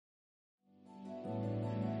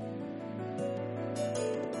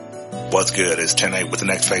What's good? It's 10-8 with the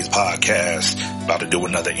Next Phase podcast. About to do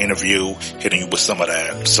another interview, hitting you with some of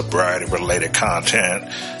that sobriety-related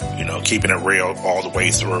content. You know, keeping it real all the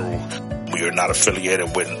way through. We are not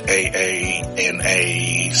affiliated with AA,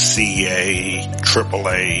 NA, CA,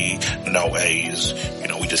 AAA, no A's. You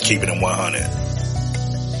know, we just keep it in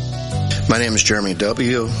 100. My name is Jeremy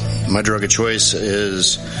W. My drug of choice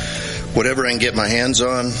is whatever I can get my hands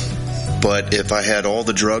on. But if I had all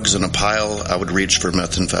the drugs in a pile, I would reach for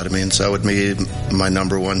methamphetamines. That would be my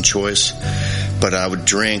number one choice. But I would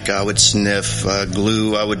drink, I would sniff,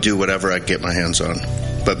 glue, I would do whatever I could get my hands on.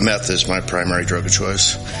 But meth is my primary drug of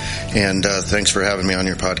choice. And thanks for having me on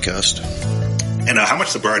your podcast. And how much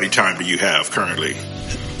sobriety time do you have currently?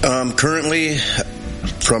 Currently,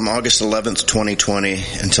 from August 11th, 2020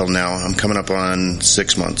 until now, I'm coming up on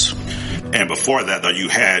 6 months. And before that, though, you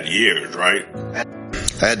had years, right?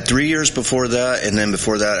 I had 3 years before that, and then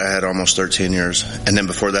before that I had almost 13 years. And then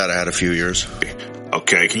before that I had a few years.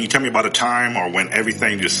 Okay, can you tell me about a time or when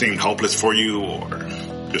everything just seemed hopeless for you, or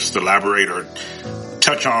just elaborate or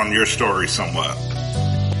touch on your story somewhat?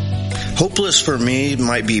 Hopeless for me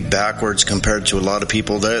might be backwards compared to a lot of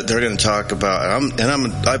people. They're going to talk about,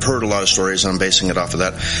 I've heard a lot of stories, I'm basing it off of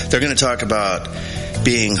that. They're going to talk about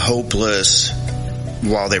being hopeless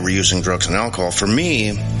while they were using drugs and alcohol. For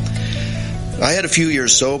me, I had a few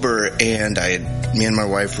years sober, and me and my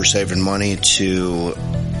wife were saving money to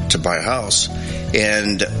buy a house.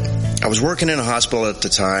 And I was working in a hospital at the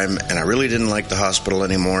time, and I really didn't like the hospital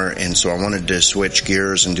anymore, and so I wanted to switch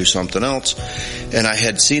gears and do something else. And I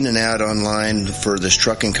had seen an ad online for this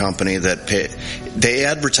trucking company that they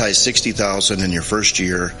advertised $60,000 in your first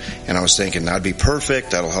year, and I was thinking that'd be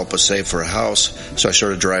perfect, that'll help us save for a house. So I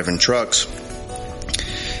started driving trucks.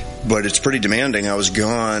 But it's pretty demanding. I was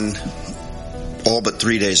gone all but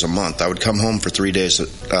 3 days a month. I would come home for 3 days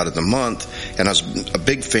out of the month, and I was a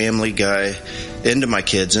big family guy, into my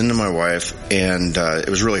kids, into my wife, and it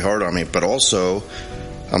was really hard on me. But also,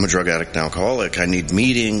 I'm a drug addict and alcoholic. I need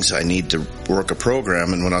meetings, I need to work a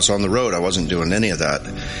program, and when I was on the road, I wasn't doing any of that.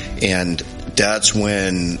 And that's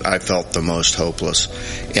when I felt the most hopeless.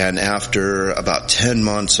 And after about 10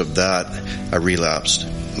 months of that, I relapsed.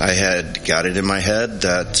 I had got it in my head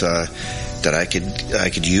that I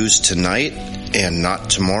could use tonight and not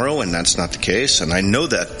tomorrow, and that's not the case. And I know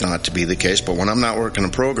that not to be the case, but when I'm not working a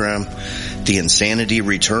program, the insanity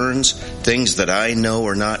returns. Things that I know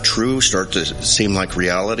are not true start to seem like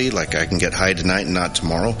reality, like I can get high tonight and not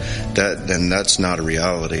tomorrow. That's not a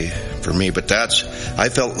reality for me. But I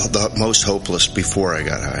felt the most hopeless before I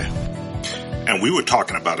got high. And we were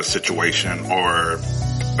talking about a situation or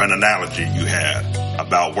an analogy you had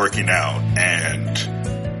about working out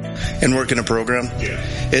and working a program? Yeah.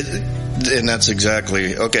 And that's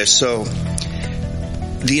exactly, okay, so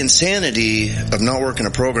the insanity of not working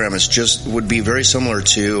a program would be very similar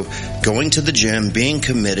to going to the gym, being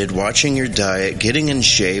committed, watching your diet, getting in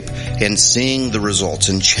shape, and seeing the results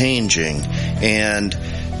and changing. And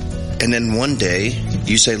then one day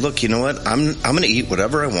you say, look, you know what? I'm going to eat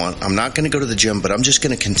whatever I want. I'm not going to go to the gym, but I'm just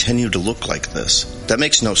going to continue to look like this. That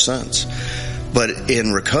makes no sense. But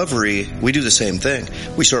in recovery, we do the same thing.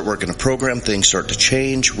 We start working a program, things start to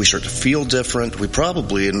change, we start to feel different, we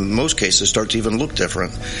probably, in most cases, start to even look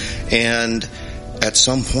different. And at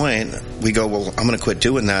some point, we go, well, I'm going to quit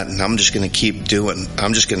doing that, and I'm just going to keep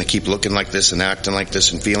looking like this and acting like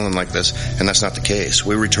this and feeling like this, and that's not the case.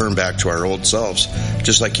 We return back to our old selves,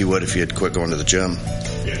 just like you would if you had quit going to the gym.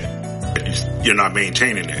 Yeah. You're not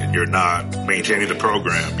maintaining it. You're not maintaining the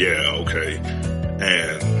program. Yeah, okay.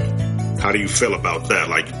 And how do you feel about that?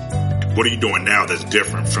 Like, what are you doing now that's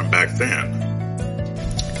different from back then?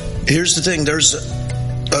 Here's the thing. There's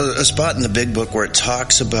a spot in the big book where it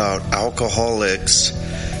talks about alcoholics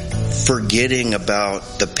forgetting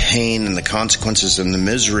about the pain and the consequences and the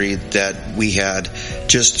misery that we had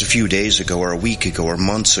just a few days ago or a week ago or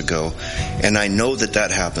months ago. And I know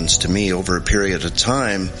that happens to me over a period of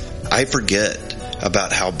time. I forget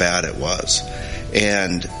about how bad it was.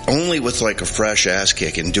 And only with like a fresh ass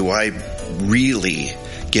kicking do I really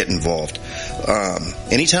get involved.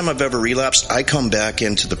 Anytime I've ever relapsed, I come back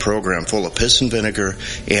into the program full of piss and vinegar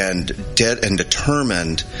and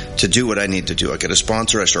determined to do what I need to do. I get a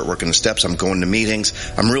sponsor, I start working the steps, I'm going to meetings,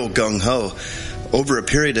 I'm real gung-ho. Over a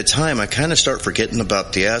period of time, I kind of start forgetting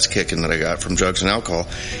about the ass kicking that I got from drugs and alcohol,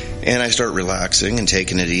 and I start relaxing and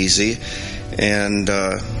taking it easy. And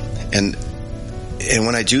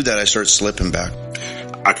when I do that, I start slipping back.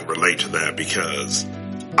 I can relate to that because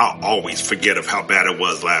I'll always forget of how bad it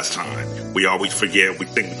was last time. We always forget. We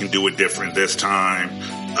think we can do it different this time.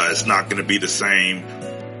 It's not going to be the same.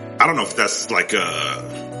 I don't know if that's like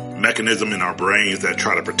a mechanism in our brains that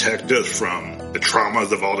try to protect us from the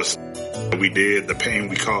traumas of all the that we did, the pain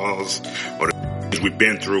we caused, or the things we've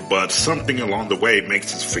been through, but something along the way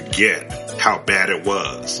makes us forget how bad it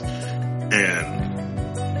was.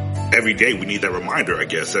 And every day we need that reminder, I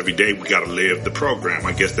guess. Every day we got to live the program.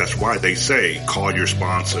 I guess that's why they say call your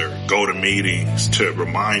sponsor, go to meetings to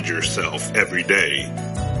remind yourself every day.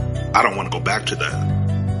 I don't want to go back to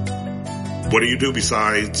that. What do you do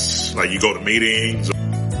besides, like, you go to meetings?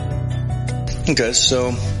 Okay, so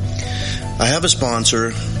I have a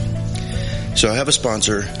sponsor.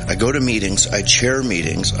 I go to meetings. I chair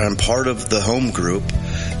meetings. I'm part of the home group,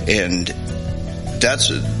 and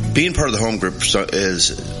that's being part of the home group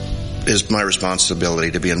is my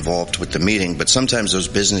responsibility to be involved with the meeting. But sometimes those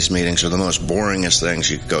business meetings are the most boringest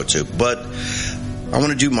things you could go to. But I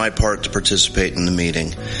want to do my part to participate in the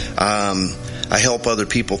meeting. I help other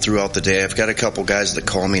people throughout the day. I've got a couple guys that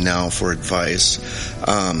call me now for advice.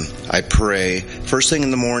 I pray. First thing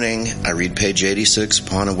in the morning, I read page 86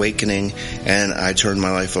 upon awakening, and I turn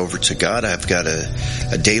my life over to God. I've got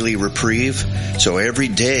a daily reprieve. So every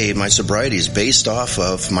day, my sobriety is based off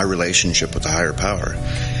of my relationship with the higher power.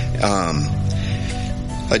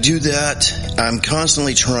 I do that. I'm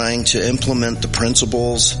constantly trying to implement the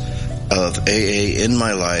principles of AA in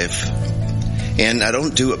my life. And I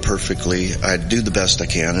don't do it perfectly. I do the best I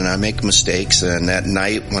can, and I make mistakes. And at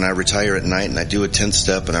night, when I retire at night and I do a 10th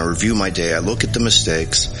step and I review my day, I look at the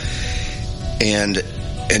mistakes and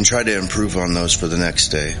try to improve on those for the next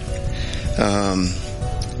day.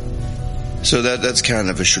 So that's kind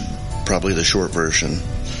of probably the short version.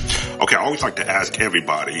 Okay, I always like to ask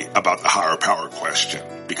everybody about the higher power question,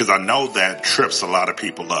 because I know that trips a lot of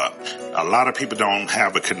people up. A lot of people don't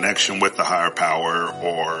have a connection with the higher power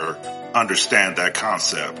or understand that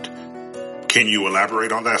concept. Can you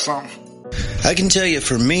elaborate on that some? I can tell you,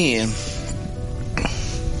 for me,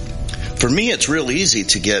 it's real easy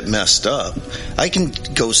to get messed up. I can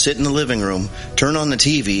go sit in the living room, turn on the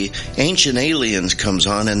TV, Ancient Aliens comes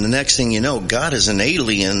on, and the next thing you know, God is an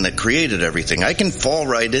alien that created everything. I can fall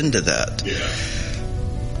right into that. Yeah.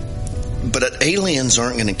 But aliens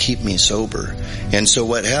aren't going to keep me sober. And so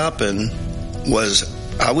what happened was,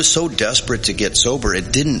 I was so desperate to get sober,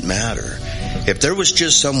 it didn't matter. If there was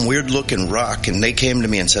just some weird-looking rock and they came to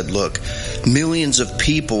me and said, look, millions of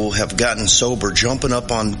people have gotten sober jumping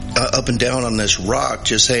up and down on this rock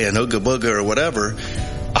just saying ooga booga or whatever,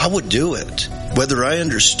 I would do it. Whether I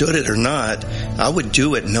understood it or not, I would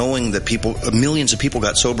do it knowing that millions of people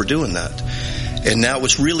got sober doing that. And that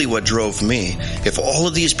was really what drove me. If all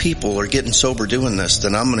of these people are getting sober doing this,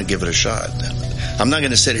 then I'm going to give it a shot. I'm not going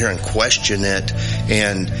to sit here and question it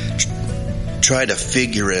and try to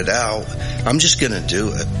figure it out. I'm just going to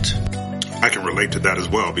do it. I can relate to that as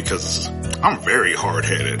well, because I'm very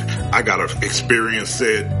hard-headed. I got to experience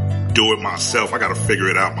it, do it myself. I got to figure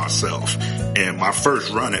it out myself. And my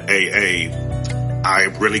first run at AA, I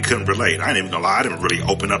really couldn't relate. I ain't even gonna lie, I didn't really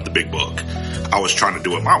open up the big book. I was trying to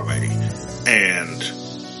do it my way. And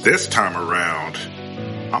this time around,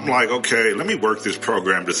 I'm like, okay, let me work this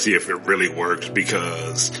program to see if it really works,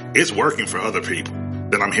 because it's working for other people.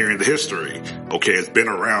 Then I'm hearing the history. Okay, it's been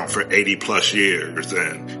around for 80 plus years,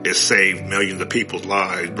 and it's saved millions of people's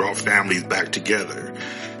lives, brought families back together.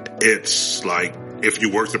 It's like, if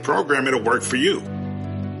you work the program, it'll work for you.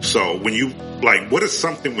 So what is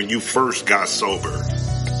something when you first got sober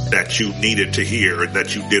that you needed to hear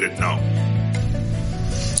that you didn't know?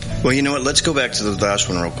 Well, you know what? Let's go back to the last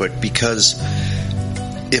one real quick, because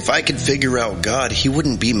if I could figure out God, he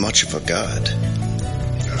wouldn't be much of a God.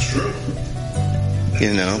 That's true.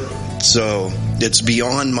 So it's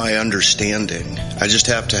beyond my understanding. I just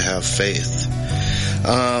have to have faith.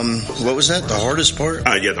 What was that? The hardest part?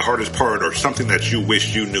 The hardest part, or something that you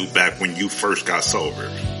wish you knew back when you first got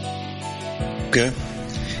sober. Okay.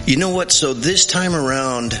 You know what? So this time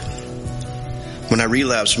around, when I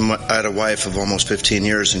relapsed, I had a wife of almost 15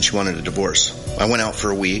 years and she wanted a divorce. I went out for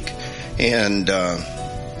a week, and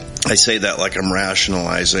I say that like I'm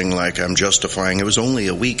rationalizing, like I'm justifying. It was only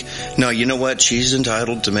a week. No, you know what? She's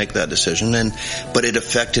entitled to make that decision, but it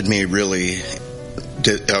affected me really.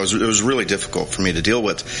 It was really difficult for me to deal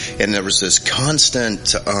with, and there was this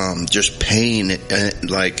constant just pain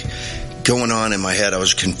like going on in my head. I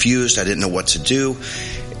was confused. I didn't know what to do,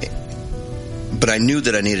 but I knew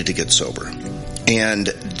that I needed to get sober. And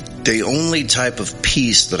the only type of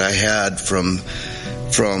peace that I had from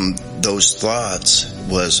those thoughts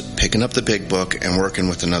was picking up the big book and working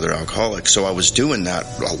with another alcoholic. So I was doing that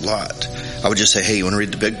a lot. I would just say, hey, you want to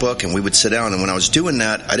read the big book? And we would sit down. And when I was doing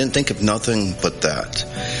that, I didn't think of nothing but that.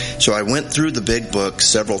 So I went through the big book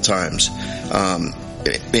several times.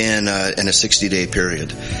 in a 60-day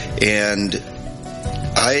period. And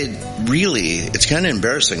it's kind of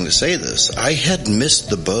embarrassing to say this, I had missed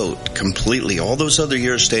the boat completely. All those other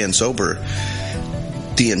years staying sober,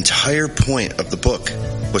 the entire point of the book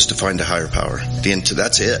was to find a higher power.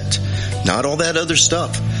 That's it. Not all that other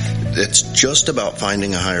stuff. It's just about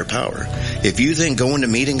finding a higher power. If you think going to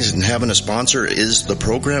meetings and having a sponsor is the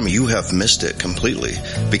program, you have missed it completely,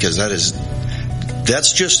 because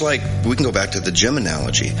that's just like, we can go back to the gym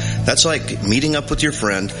analogy. That's like meeting up with your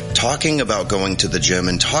friend, talking about going to the gym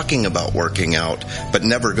and talking about working out, but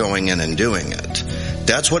never going in and doing it.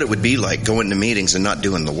 That's what it would be like, going to meetings and not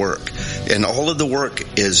doing the work. And all of the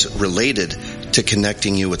work is related to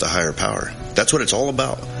connecting you with a higher power. That's what it's all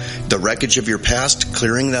about. The wreckage of your past,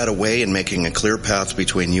 clearing that away and making a clear path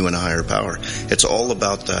between you and a higher power. It's all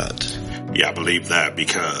about that. Yeah, I believe that,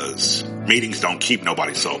 because meetings don't keep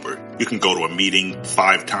nobody sober. You can go to a meeting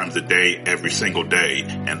 5 times a day, every single day,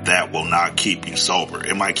 and that will not keep you sober.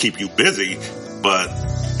 It might keep you busy, but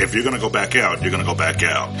if you're going to go back out, you're going to go back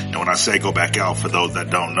out. And when I say go back out, for those that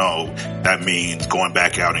don't know, that means going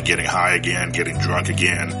back out and getting high again, getting drunk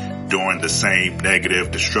again, doing the same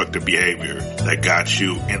negative, destructive behavior that got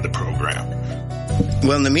you in the program.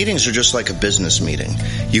 Well, and the meetings are just like a business meeting.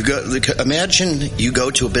 Imagine you go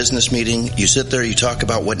to a business meeting, you sit there, you talk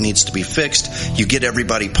about what needs to be fixed, you get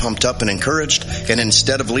everybody pumped up and encouraged, and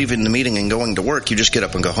instead of leaving the meeting and going to work, you just get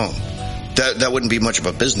up and go home. That wouldn't be much of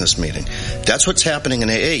a business meeting. That's what's happening in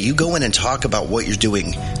AA. You go in and talk about what you're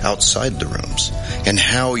doing outside the rooms and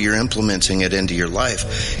how you're implementing it into your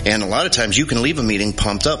life. And a lot of times you can leave a meeting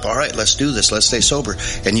pumped up. All right, let's do this. Let's stay sober.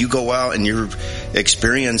 And you go out and you're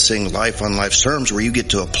experiencing life on life's terms, where you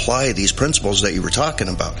get to apply these principles that you were talking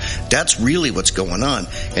about. That's really what's going on.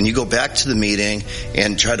 And you go back to the meeting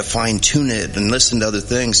and try to fine tune it and listen to other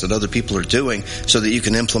things that other people are doing so that you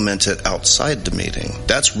can implement it outside the meeting.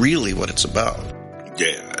 That's really what it's about.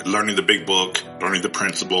 Yeah, learning the big book, learning the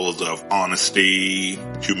principles of honesty,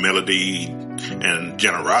 humility, and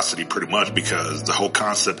generosity, pretty much, because the whole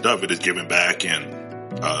concept of it is giving back and,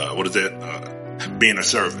 being a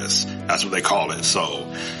service. That's what they call it. So,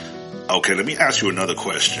 okay, let me ask you another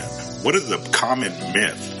question. What is the common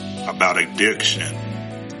myth about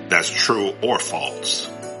addiction that's true or false?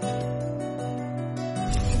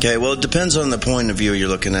 Okay, well, it depends on the point of view you're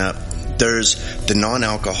looking at. There's the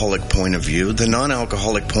non-alcoholic point of view. The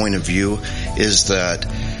non-alcoholic point of view is that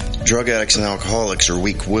drug addicts and alcoholics are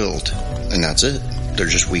weak-willed, and that's it. They're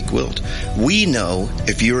just weak-willed. We know,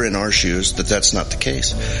 if you're in our shoes, that that's not the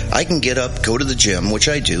case. I can get up, go to the gym, which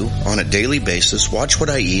I do on a daily basis, watch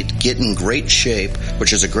what I eat, get in great shape,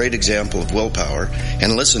 which is a great example of willpower,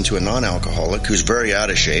 and listen to a non-alcoholic who's very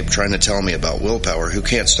out of shape trying to tell me about willpower, who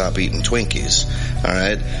can't stop eating Twinkies. All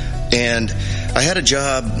right? And I had a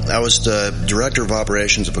job. I was the director of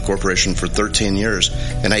operations of a corporation for 13 years,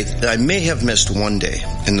 and I may have missed one day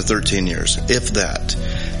in the 13 years, if that.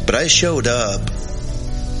 But I showed up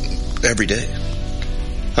every day.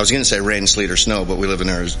 I was going to say rain, sleet, or snow, but we live in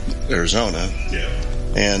Arizona. Yeah.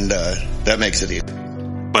 And that makes it easy.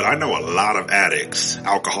 But I know a lot of addicts,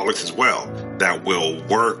 alcoholics as well, that will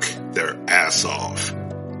work their ass off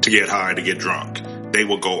to get high, to get drunk. They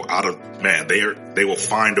will go out of, they will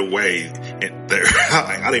find a way.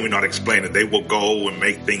 I don't even know how to explain it. They will go and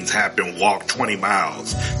make things happen, walk 20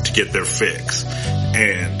 miles to get their fix.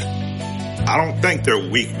 And I don't think they're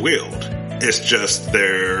weak-willed. It's just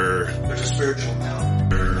there's a spiritual malady.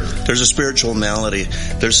 There's a spiritual malady.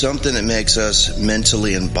 There's something that makes us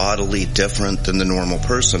mentally and bodily different than the normal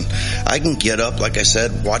person. I can get up, like I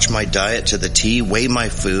said, watch my diet to the T, weigh my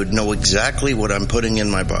food, know exactly what I'm putting in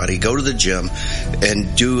my body, go to the gym,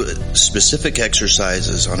 and do specific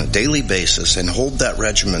exercises on a daily basis and hold that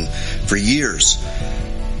regimen for years.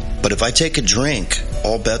 But if I take a drink,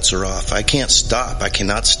 all bets are off. I can't stop. I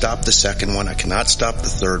cannot stop the second one. I cannot stop the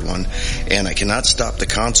third one. And I cannot stop the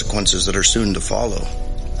consequences that are soon to follow.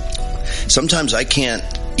 Sometimes I can't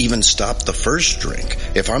even stop the first drink.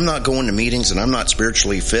 If I'm not going to meetings and I'm not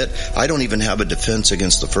spiritually fit, I don't even have a defense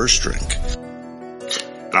against the first drink.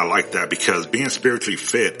 I like that, because being spiritually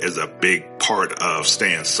fit is a big part of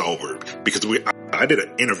staying sober. Because I did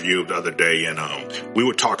an interview the other day, and we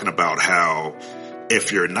were talking about how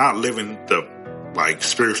if you're not living the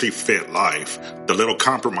spiritually fit life, the little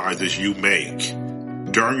compromises you make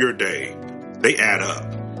during your day, they add up.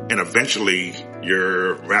 And eventually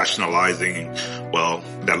you're rationalizing, well,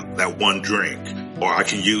 that one drink, or I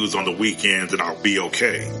can use on the weekends and I'll be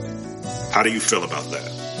okay. How do you feel about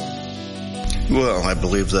that? Well, I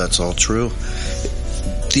believe that's all true.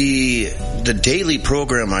 The daily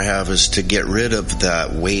program I have is to get rid of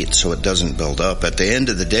that weight so it doesn't build up. At the end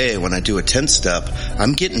of the day, when I do a 10th step,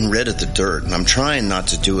 I'm getting rid of the dirt, and I'm trying not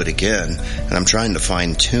to do it again, and I'm trying to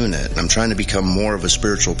fine tune it, and I'm trying to become more of a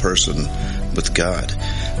spiritual person with God.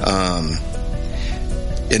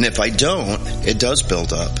 And if I don't, it does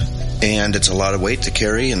build up, and it's a lot of weight to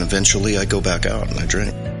carry, and eventually I go back out and I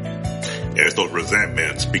drink. There's those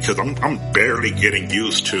resentments because I'm barely getting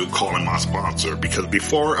used to calling my sponsor, because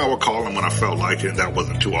before I would call him when I felt like it, and that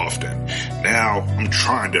wasn't too often. Now I'm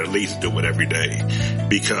trying to at least do it every day,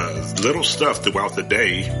 because little stuff throughout the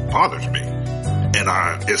day bothers me.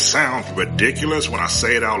 And it sounds ridiculous when I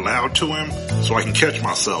say it out loud to him, so I can catch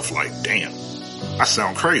myself like, damn, I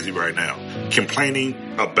sound crazy right now,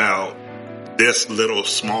 complaining about this little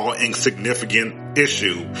small insignificant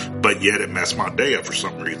issue, but yet it messed my day up for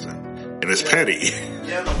some reason. And it's petty.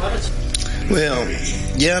 Well,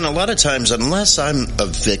 yeah, and a lot of times, unless I'm a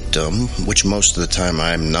victim, which most of the time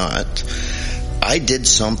I'm not, I did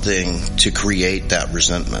something to create that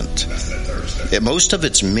resentment. Most of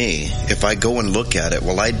it's me. If I go and look at it,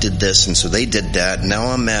 well, I did this, and so they did that, and now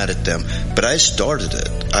I'm mad at them. But I started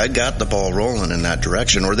it. I got the ball rolling in that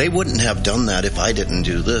direction, or they wouldn't have done that if I didn't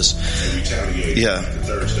do this. Yeah.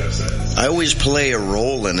 I always play a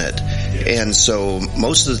role in it. And so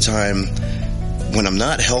most of the time, when I'm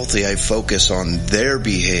not healthy, I focus on their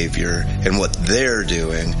behavior and what they're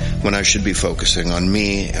doing when I should be focusing on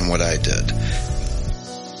me and what I did.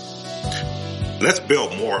 Let's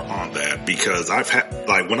build more on that, because I've had,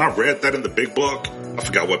 like, when I read that in the big book, I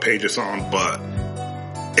forgot what page it's on, but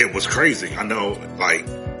it was crazy. I know, like,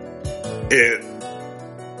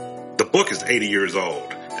 the book is 80 years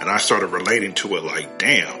old, and I started relating to it like,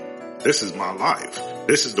 damn, this is my life.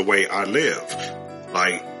 This is the way I live.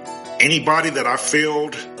 Like, anybody that I feel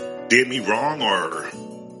did me wrong, or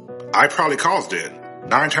I probably caused it.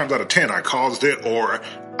 9 times out of 10, I caused it, or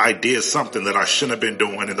I did something that I shouldn't have been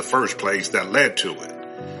doing in the first place that led to it.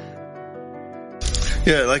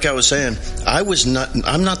 Yeah, like I was saying,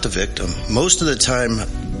 I'm not the victim. Most of the time,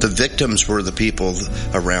 the victims were the people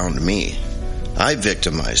around me. I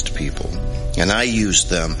victimized people, and I used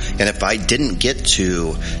them, and if I didn't get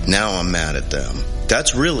to, now I'm mad at them.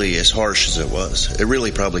 That's really as harsh as it was. It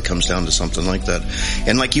really probably comes down to something like that.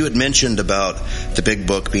 And like you had mentioned about the big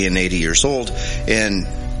book being 80 years old, and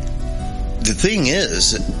the thing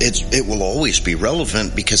is, it will always be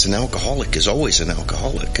relevant, because an alcoholic is always an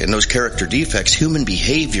alcoholic. And those character defects, human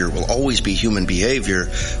behavior will always be human behavior,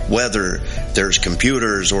 whether there's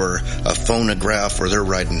computers or a phonograph or they're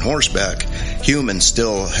riding horseback. Humans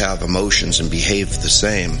still have emotions and behave the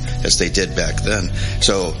same as they did back then.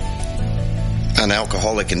 So an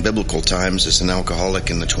alcoholic in biblical times is an alcoholic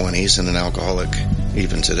in the 20s and an alcoholic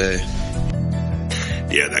even today.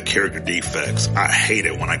 Yeah, that character defects. I hate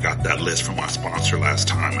it when I got that list from my sponsor last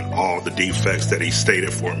time and all the defects that he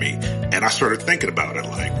stated for me. And I started thinking about it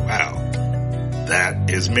like, wow, that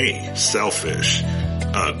is me. Selfish,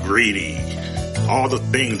 greedy, all the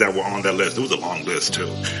things that were on that list. It was a long list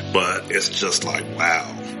too, but it's just like,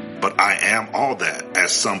 wow. But I am all that at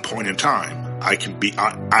some point in time. I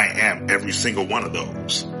am every single one of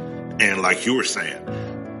those. And like you were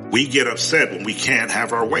saying, we get upset when we can't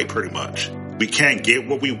have our way pretty much. We can't get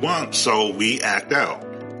what we want, so we act out.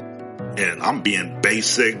 And I'm being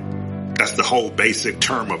basic. That's the whole basic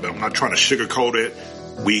term of it. I'm not trying to sugarcoat it.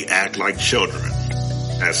 We act like children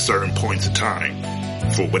at certain points in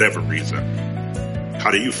time for whatever reason.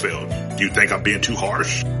 How do you feel? Do you think I'm being too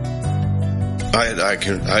harsh?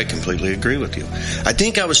 I completely agree with you. I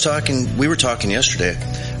think we were talking yesterday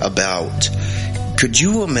about, could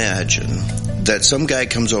you imagine that some guy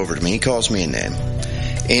comes over to me, he calls me a name,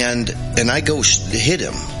 and I go hit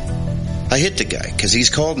him. I hit the guy because he's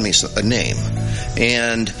called me a name,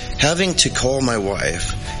 and having to call my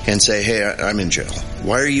wife and say, hey, I'm in jail.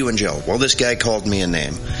 Why are you in jail? Well, this guy called me a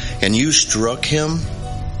name, and you struck him?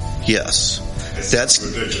 Yes.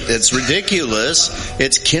 It's ridiculous.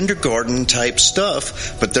 It's kindergarten type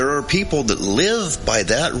stuff, but there are people that live by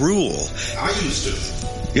that rule. I used to.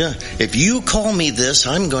 Yeah. If you call me this,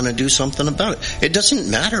 I'm going to do something about it. It doesn't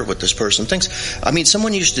matter what this person thinks. I mean,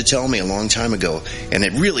 someone used to tell me a long time ago, and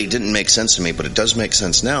it really didn't make sense to me, but it does make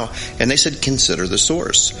sense now. And they said, consider the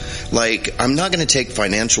source. Like, I'm not going to take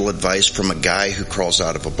financial advice from a guy who crawls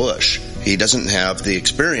out of a bush. He doesn't have the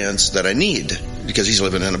experience that I need because he's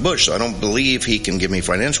living in a bush. So I don't believe he can give me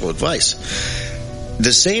financial advice.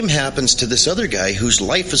 The same happens to this other guy whose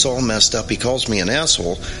life is all messed up. He calls me an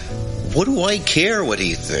asshole. What do I care what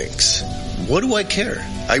he thinks? What do I care?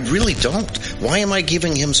 I really don't. Why am I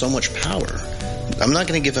giving him so much power? I'm not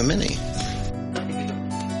going to give him any.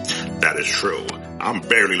 That is true. I'm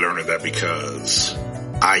barely learning that because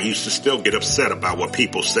I used to still get upset about what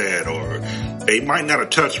people said, or they might not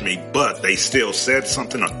have touched me, but they still said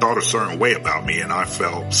something or thought a certain way about me, and I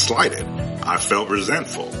felt slighted. I felt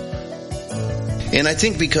resentful. And I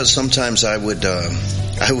think because sometimes I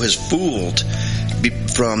was fooled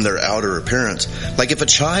from their outer appearance. Like if a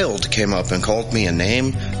child came up and called me a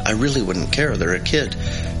name, I really wouldn't care. They're a kid.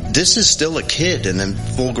 This is still a kid in a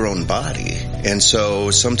full-grown body. And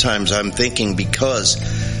so sometimes I'm thinking because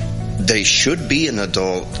they should be an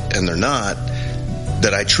adult and they're not,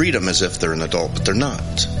 that I treat them as if they're an adult, but they're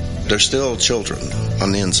not. They're still children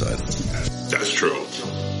on the inside. That's true.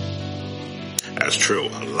 That's true.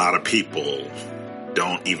 A lot of people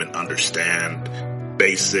don't even understand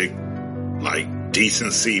basic, like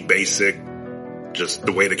decency, basic, just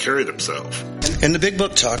the way to carry themselves. And the big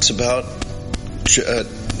book talks about,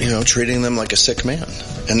 treating them like a sick man,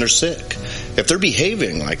 and they're sick. If they're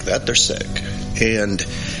behaving like that, they're sick. And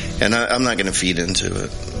I'm not going to feed into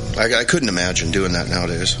it. I couldn't imagine doing that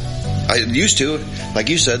nowadays. I used to, like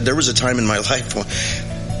you said, there was a time in my life when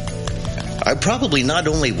I probably not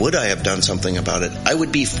only would I have done something about it, I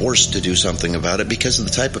would be forced to do something about it because of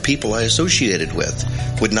the type of people I associated with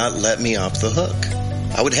would not let me off the hook.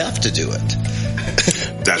 I would have to do it.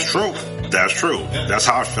 That's true. That's true. That's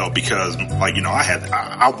how I felt because,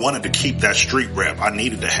 I wanted to keep that street rep. I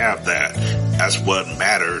needed to have that as what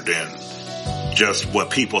mattered and just what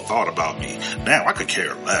people thought about me. Now I could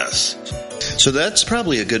care less. So that's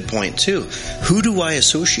probably a good point too. Who do I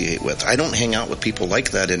associate with? I don't hang out with people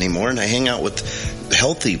like that anymore, and I hang out with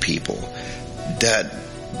healthy people that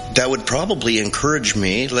would probably encourage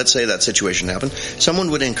me. Let's say that situation happened. Someone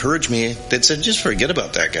would encourage me. They'd say, just forget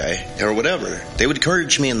about that guy or whatever. They would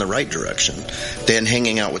encourage me in the right direction than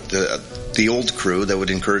hanging out with the old crew that would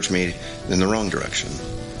encourage me in the wrong direction.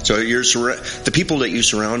 So the people that you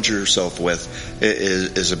surround yourself with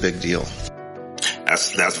is a big deal.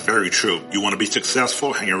 That's very true. You want to be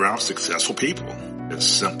successful, hang around successful people. It's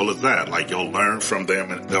simple as that. Like you'll learn from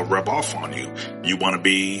them and they'll rub off on you. You want to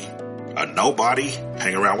be a nobody,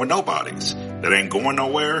 hang around with nobodies. That ain't going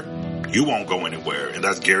nowhere. You won't go anywhere, and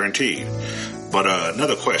that's guaranteed. But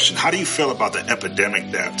another question, how do you feel about the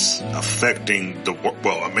epidemic that's affecting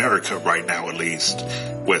America right now, at least,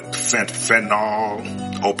 with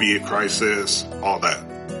fentanyl, opiate crisis, all that?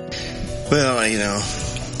 Well,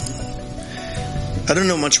 I don't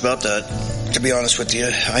know much about that, to be honest with you.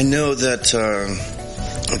 I know that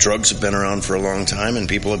drugs have been around for a long time and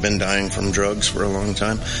people have been dying from drugs for a long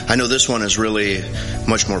time. I know this one is really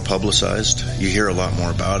much more publicized. You hear a lot more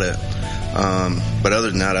about it. But other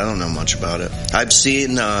than that, I don't know much about it. I've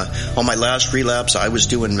seen, on my last relapse, I was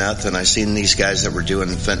doing meth and I seen these guys that were doing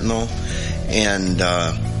fentanyl and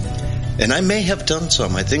I may have done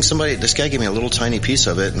some. I think this guy gave me a little tiny piece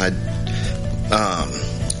of it and I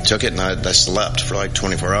took it and I slept for like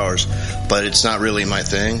 24 hours, but it's not really my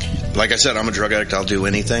thing. Like I said, I'm a drug addict. I'll do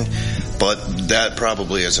anything, but that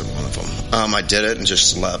probably isn't one of them. I did it and just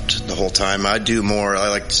slept the whole time. I do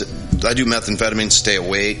methamphetamine, stay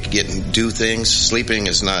awake, do things. Sleeping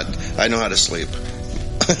is not, I know how to sleep.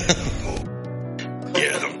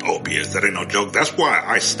 Yeah, the opiates, that ain't no joke. That's why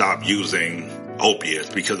I stopped using opiates,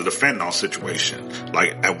 because of the fentanyl situation.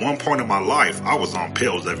 Like at one point in my life, I was on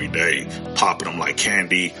pills every day, popping them like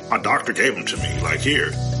candy. My doctor gave them to me. Like,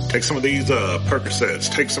 here, take some of these Percocets,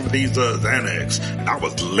 take some of these Xanax. And I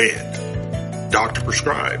was lit. Doctor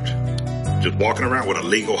prescribed. Just walking around with a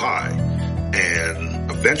legal high. And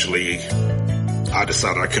eventually, I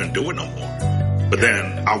decided I couldn't do it no more. But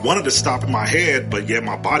then I wanted to stop in my head, but yet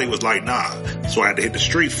my body was like, nah. So I had to hit the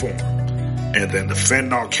street for 'em. And then the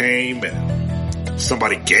fentanyl came and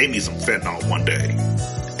somebody gave me some fentanyl one day,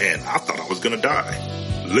 and I thought I was going to die.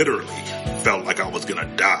 Literally felt like I was going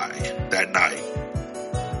to die that night.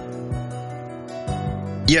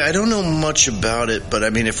 Yeah, I don't know much about it, but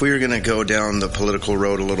I mean, if we were going to go down the political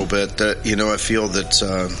road a little bit, I feel that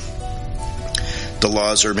the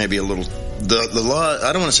laws are maybe a little... The law,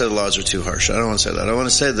 I don't want to say the laws are too harsh. I don't want to say that. I want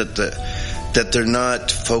to say that they're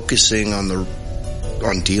not focusing on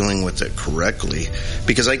dealing with it correctly,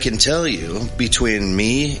 because I can tell you, between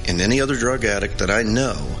me and any other drug addict that I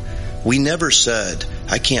know, we never said,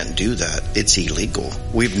 I can't do that, it's illegal.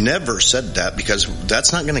 We've never said that, because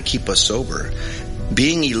that's not going to keep us sober.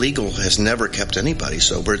 Being illegal has never kept anybody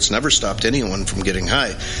sober. It's never stopped anyone from getting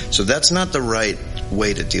high. So that's not the right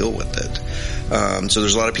way to deal with it. So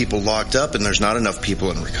there's a lot of people locked up and there's not enough people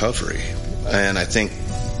in recovery. And I think,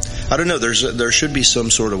 I don't know, there should be some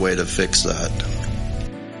sort of way to fix that.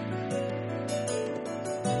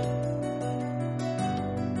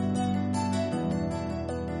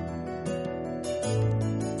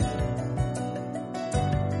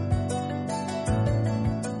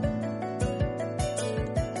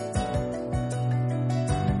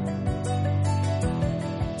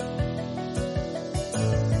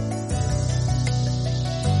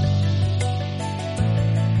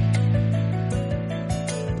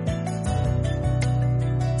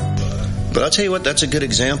 But I'll tell you what, that's a good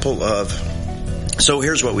example of, so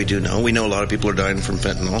here's what we do know. We know a lot of people are dying from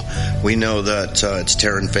fentanyl. We know that it's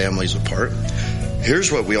tearing families apart.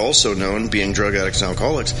 Here's what we also know, in being drug addicts and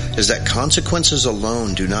alcoholics, is that consequences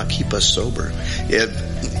alone do not keep us sober.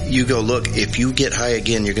 If you go, look, if you get high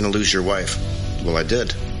again, you're going to lose your wife. Well, I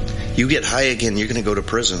did. You get high again, you're going to go to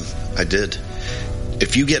prison. I did.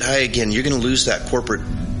 If you get high again, you're going to lose that corporate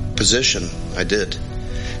position. I did.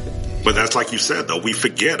 But that's like you said, though, we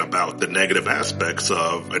forget about the negative aspects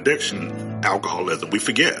of addiction, alcoholism. We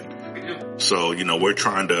forget. So, you know, I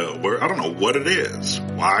don't know what it is.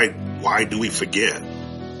 Why do we forget?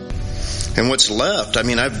 And what's left, I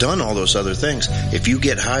mean, I've done all those other things. If you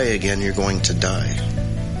get high again, you're going to die.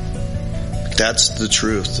 That's the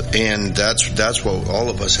truth. And that's what all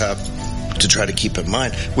of us have to try to keep in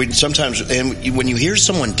mind. When you hear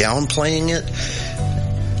someone downplaying it,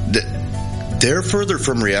 they're further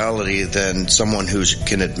from reality than someone who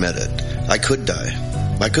can admit it. I could die.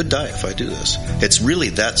 I could die if I do this. It's really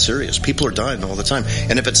that serious. People are dying all the time.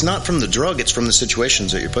 And if it's not from the drug, it's from the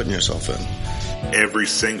situations that you're putting yourself in. Every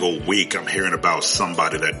single week I'm hearing about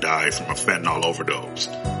somebody that died from a fentanyl overdose.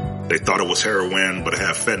 They thought it was heroin, but it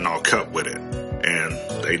had fentanyl cut with it.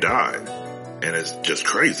 And they died. And it's just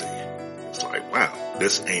crazy. It's like, wow,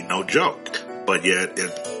 this ain't no joke. But yet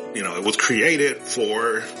it was created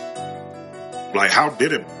for, like, how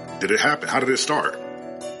did it happen? How did it start?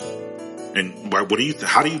 And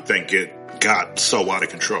how do you think it got so out of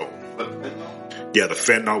control? Yeah, the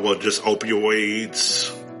fentanyl was just opioids,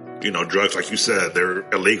 drugs, like you said, they're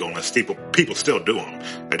illegal and people still do them.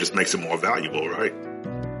 That just makes it more valuable, right?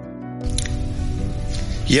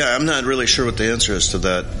 Yeah, I'm not really sure what the answer is to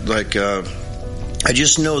that. Like, I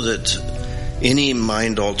just know that any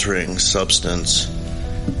mind-altering substance,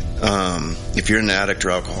 if you're an addict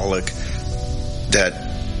or alcoholic,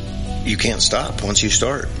 that you can't stop once you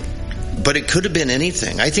start. But it could have been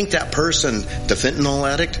anything. I think that person, the fentanyl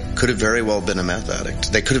addict, could have very well been a meth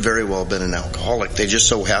addict. They could have very well been an alcoholic. They just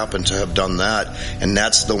so happened to have done that, and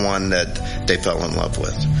that's the one that they fell in love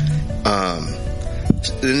with.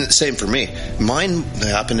 Same for me. Mine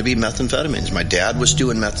happened to be methamphetamines. My dad was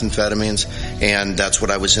doing methamphetamines, and that's what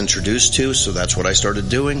I was introduced to, so that's what I started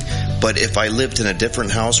doing. But if I lived in a different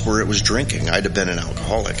house where it was drinking, I'd have been an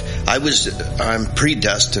alcoholic. I'm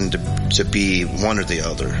predestined to be one or the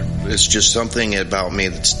other. It's just something about me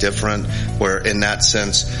that's different, where in that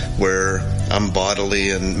sense, where I'm bodily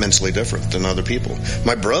and mentally different than other people.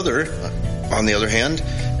 My brother, on the other hand,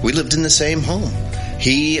 we lived in the same home.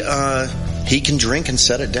 He can drink and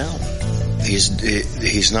set it down.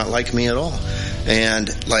 He's not like me at all.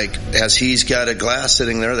 And like, as he's got a glass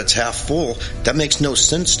sitting there that's half full, that makes no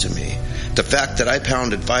sense to me. The fact that I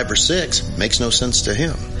pounded 5 or 6 makes no sense to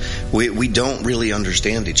him. We don't really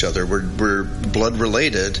understand each other. We're blood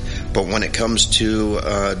related, but when it comes to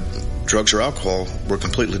drugs or alcohol, we're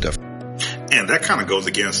completely different. And that kind of goes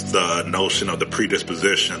against the notion of the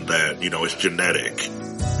predisposition that, it's genetic.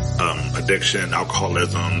 Addiction,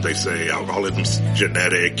 alcoholism, they say alcoholism's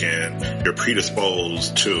genetic and you're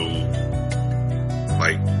predisposed to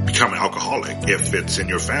become an alcoholic if it's in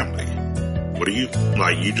your family. What do you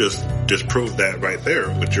just disproved that right there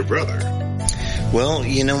with your brother. Well,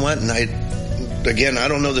 you know what? And I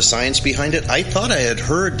don't know the science behind it. I thought I had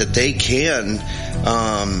heard that they can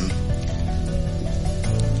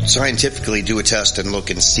scientifically do a test and look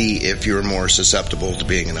and see if you're more susceptible to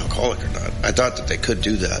being an alcoholic or not. I thought that they could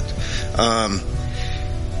do that.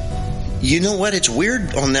 You know what? It's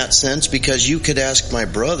weird on that sense, because you could ask my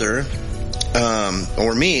brother,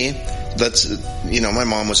 or me, my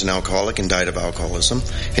mom was an alcoholic and died of alcoholism,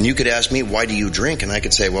 and you could ask me, why do you drink? And I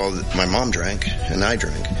could say, well, my mom drank and I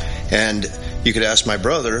drank. And you could ask my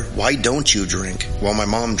brother, why don't you drink? Well, my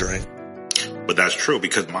mom drank. But that's true,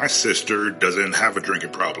 because my sister doesn't have a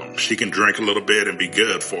drinking problem. She can drink a little bit and be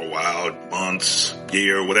good for a while, months,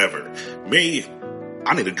 year, whatever. Me,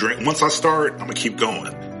 I need to drink. Once I start, I'm going to keep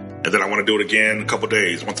going. And then I want to do it again in a couple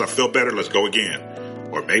days. Once I feel better, let's go again.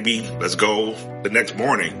 Or maybe let's go the next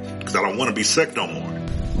morning, because I don't want to be sick no more.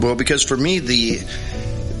 Well, because for me, the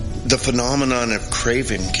phenomenon of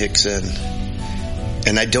craving kicks in.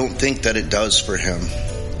 And I don't think that it does for him.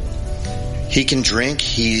 He can drink,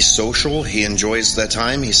 he's social, he enjoys that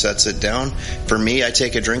time, he sets it down. For me, I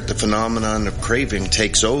take a drink, the phenomenon of craving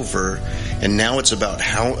takes over, and now it's about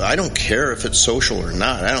I don't care if it's social or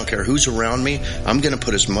not, I don't care who's around me, I'm going to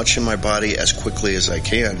put as much in my body as quickly as I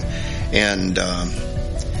can, and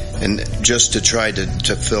just to try to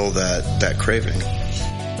fill that craving.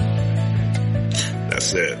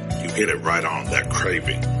 That's it. You hit it right on, that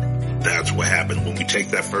craving. That's what happens when we take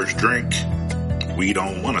that first drink. We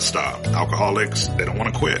don't want to stop. Alcoholics, they don't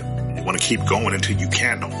want to quit. You want to keep going until you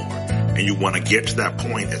can't no more. And you want to get to that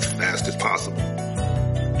point as fast as possible.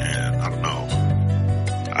 And I don't know.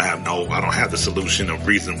 I don't have the solution or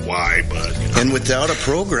reason why, but, you know. And without a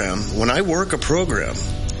program, when I work a program,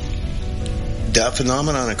 that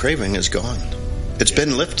phenomenon of craving is gone. It's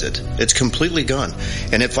been lifted. It's completely gone.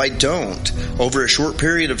 And if I don't, over a short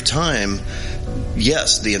period of time,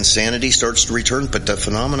 yes, the insanity starts to return, but the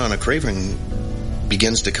phenomenon of craving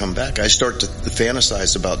begins to come back. I start to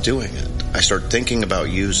fantasize about doing it. I start thinking about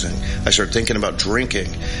using. I start thinking about drinking,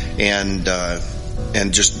 and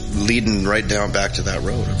just leading right down back to that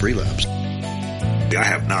road of relapse. I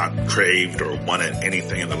have not craved or wanted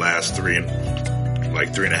anything in the last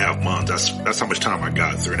 3.5 months. That's how much time I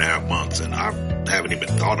got, 3.5 months, and I haven't even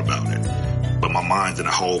thought about it. But my mind's in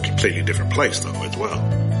a whole completely different place though as well.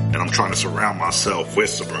 And I'm trying to surround myself with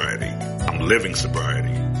sobriety. I'm living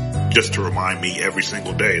sobriety. Just to remind me every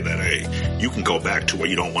single day that, hey, you can go back to where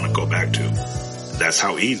you don't want to go back to. That's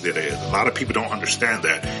how easy it is. A lot of people don't understand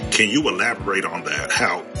that. Can you elaborate on that?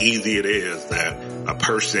 How easy it is that a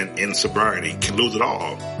person in sobriety can lose it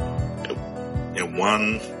all in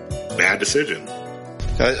one bad decision.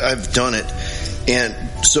 I've done it. And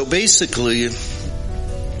so basically,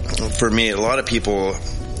 for me, a lot of people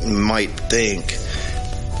might think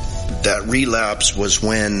that relapse was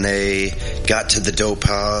when they got to the dope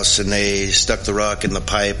house and they stuck the rock in the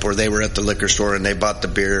pipe, or they were at the liquor store and they bought the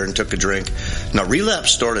beer and took a drink. Now, relapse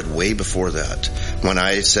started way before that, when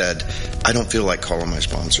I said, I don't feel like calling my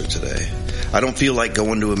sponsor today. I don't feel like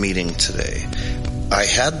going to a meeting today. I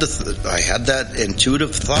had that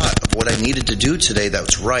intuitive thought of what I needed to do today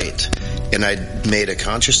that's right, and I made a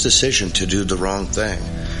conscious decision to do the wrong thing.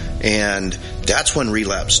 And that's when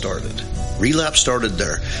relapse started. Relapse started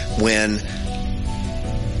there when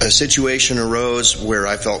a situation arose where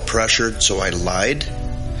I felt pressured, so I lied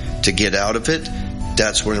to get out of it.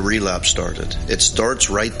 That's when a relapse started. It starts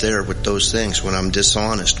right there with those things, when I'm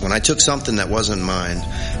dishonest, when I took something that wasn't mine,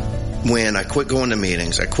 when I quit going to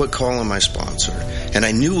meetings, I quit calling my sponsor, and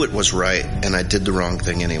I knew it was right, and I did the wrong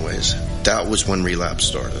thing anyways. That was when relapse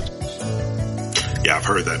started. Yeah, I've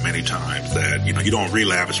heard that many times, that, you know, you don't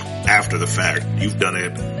relapse after the fact. You've done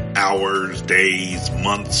it hours, days,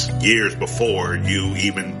 months, years before you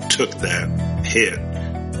even took that hit.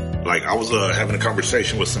 Like, I was having a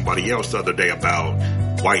conversation with somebody else the other day about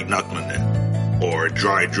white knuckling it, or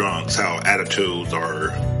dry drunks, how attitudes are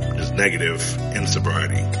just negative in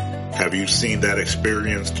sobriety. Have you seen that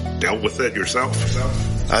experience, dealt with it yourself?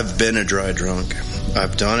 I've been a dry drunk.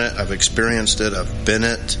 I've done it. I've experienced it. I've been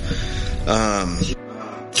it.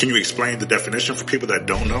 Can you explain the definition for people that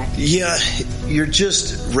don't know? Yeah, you're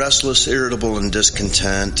just restless, irritable, and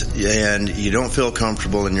discontent, and you don't feel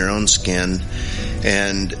comfortable in your own skin,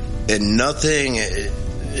 and nothing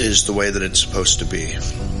is the way that it's supposed to be.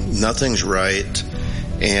 Nothing's right,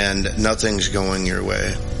 and nothing's going your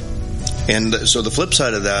way. And so the flip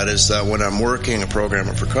side of that is that when I'm working a program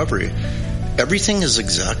of recovery, everything is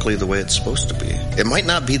exactly the way it's supposed to be. It might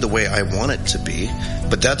not be the way I want it to be,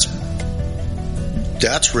 but that's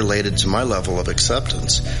related to my level of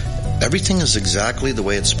acceptance. Everything is exactly the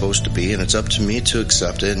way it's supposed to be, and it's up to me to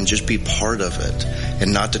accept it and just be part of it,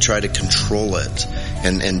 and not to try to control it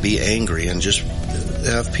and be angry, and just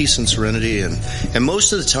have peace and serenity. And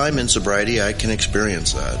most of the time in sobriety, I can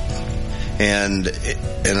experience that. And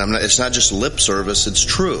it's not just lip service, it's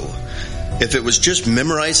true. If it was just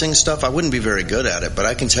memorizing stuff, I wouldn't be very good at it, but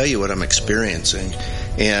I can tell you what I'm experiencing,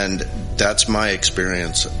 and that's my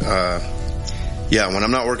experience. Yeah, when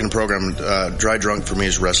I'm not working a program, dry drunk for me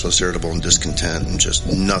is restless, irritable, and discontent, and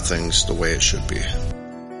just nothing's the way it should be.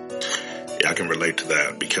 Yeah, I can relate to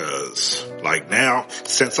that, because, like, now,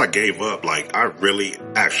 since I gave up, like, I really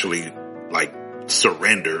actually, like,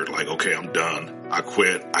 surrendered. Like, okay, I'm done. I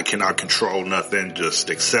quit. I cannot control nothing. Just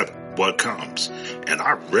accept what comes. And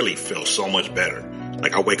I really feel so much better.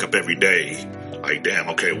 Like, I wake up every day like, damn,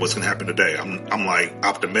 okay, what's going to happen today? I'm like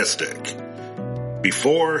optimistic.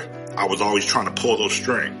 Before, I was always trying to pull those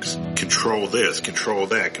strings, control this, control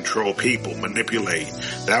that, control people, manipulate.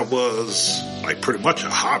 That was like pretty much a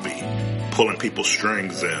hobby, pulling people's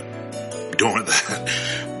strings and doing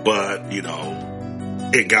that. But, you know,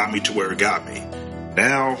 it got me to where it got me.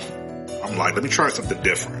 Now, I'm like, let me try something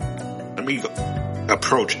different. Let me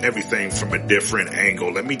approach everything from a different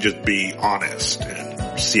angle. Let me just be honest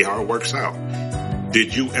and see how it works out.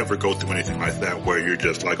 Did you ever go through anything like that where you're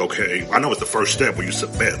just like, okay, I know it's the first step where you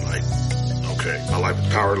submit, like, okay, my life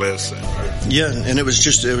is powerless. Yeah, and it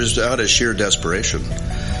was out of sheer desperation.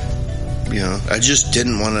 You know, I just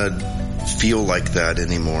didn't want to feel like that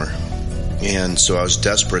anymore. And so I was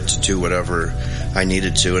desperate to do whatever I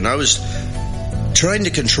needed to. And I was trying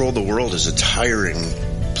to control the world is a tiring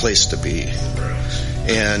place to be.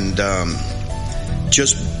 And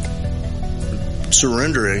just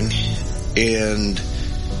surrendering and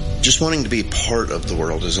just wanting to be part of the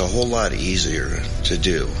world is a whole lot easier to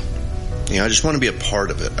do. I just want to be a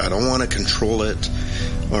part of it. I don't want to control it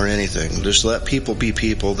or anything. Just let people be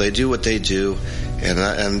people. They do what they do,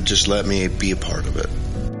 and just let me be a part of it.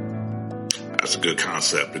 That's a good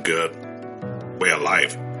concept, a good way of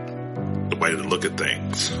life, the way to look at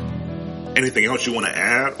things. Anything else you want to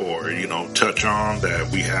add or, touch on that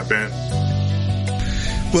we haven't?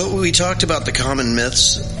 Well, we talked about the common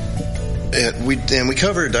myths, and we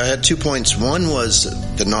covered, I had 2 points. One was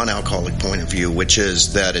the non-alcoholic point of view, which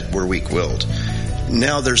is that we're weak-willed.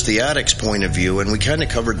 Now there's the addict's point of view, and we kind of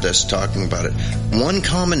covered this talking about it. One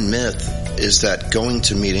common myth is that going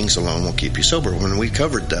to meetings alone will keep you sober. When we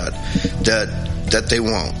covered that they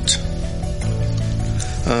won't.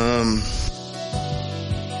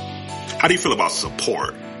 How do you feel about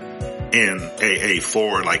support in AA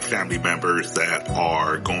for like family members that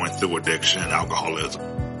are going through addiction, alcoholism?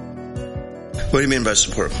 What do you mean by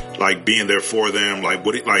support? Like being there for them.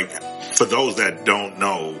 Like for those that don't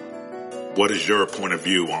know, what is your point of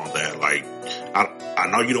view on that? Like, I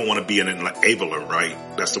know you don't want to be an enabler, right?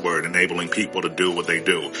 That's the word, enabling people to do what they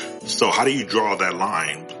do. So how do you draw that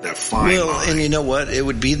line, that fine line? Well, and you know what? It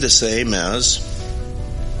would be the same as...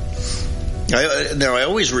 I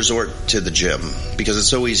always resort to the gym because it's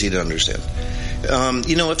so easy to understand.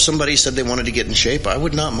 If somebody said they wanted to get in shape, I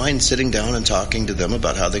would not mind sitting down and talking to them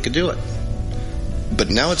about how they could do it. But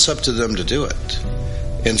now it's up to them to do it.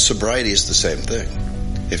 And sobriety is the same thing.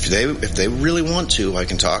 If they really want to, I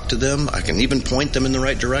can talk to them. I can even point them in the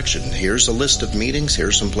right direction. Here's a list of meetings.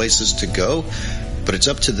 Here's some places to go. But it's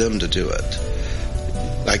up to them to do it.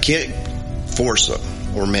 I can't force them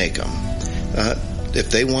or make them. If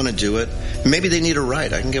they want to do it, maybe they need a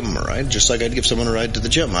ride. I can give them a ride, just like I'd give someone a ride to the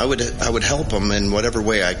gym. I would help them in whatever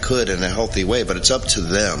way I could in a healthy way, but it's up to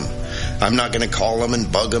them. I'm not going to call them and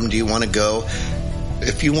bug them. Do you want to go?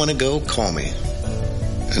 If you want to go, call me.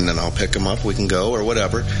 And then I'll pick them up. We can go or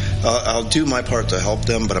whatever. I'll do my part to help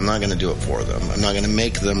them, but I'm not going to do it for them. I'm not going to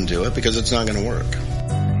make them do it because it's not going to work.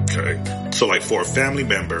 Okay. So like for a family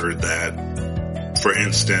member that, for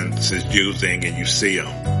instance, is using and you see them,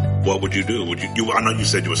 what would you do? I know you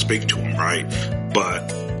said you would speak to them, right?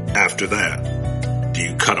 But after that, do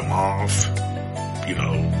you cut them off?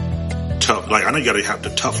 Tough, like, I know you gotta have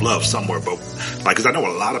the tough love somewhere, but like, cause I know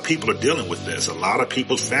a lot of people are dealing with this. A lot of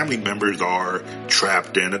people's family members are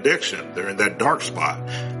trapped in addiction. They're in that dark spot.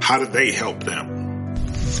 How do they help them?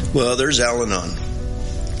 Well, there's Al-Anon.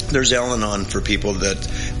 There's Al-Anon for people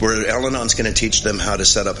where Al-Anon's going to teach them how to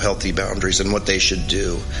set up healthy boundaries and what they should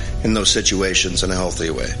do in those situations in a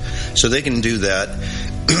healthy way. So they can do that.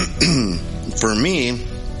 For me,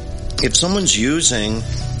 if someone's using,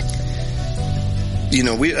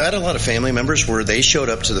 we had a lot of family members where they showed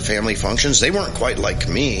up to the family functions. They weren't quite like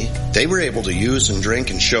me. They were able to use and drink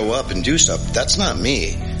and show up and do stuff. That's not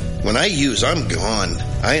me. When I use, I'm gone.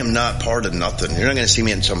 I am not part of nothing. You're not going to see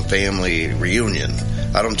me in some family reunion.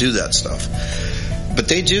 I don't do that stuff. But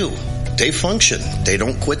they do. They function. They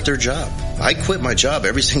don't quit their job. I quit my job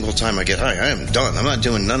every single time I get high. I am done. I'm not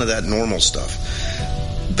doing none of that normal stuff.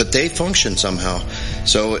 But they function somehow.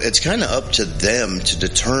 So it's kind of up to them to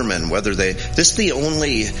determine whether this is the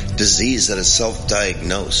only disease that is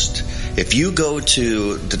self-diagnosed. If you go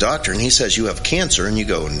to the doctor and he says you have cancer and you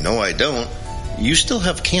go, no, I don't, you still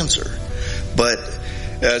have cancer. But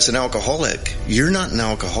as an alcoholic, you're not an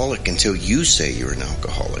alcoholic until you say you're an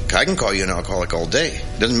alcoholic. I can call you an alcoholic all day.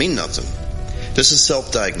 Doesn't mean nothing. This is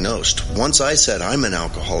self-diagnosed. Once I said I'm an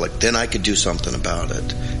alcoholic, then I could do something about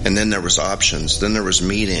it. And then there was options. Then there was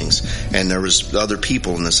meetings. And there was other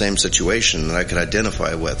people in the same situation that I could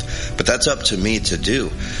identify with. But that's up to me to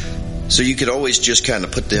do. So you could always just kind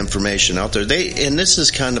of put the information out there. And this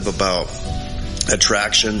is kind of about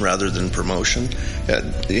attraction rather than promotion,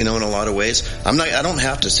 in a lot of ways. I don't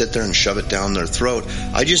have to sit there and shove it down their throat.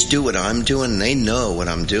 I just do what I'm doing, and they know what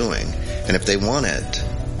I'm doing. And if they want it,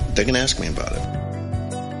 they can ask me about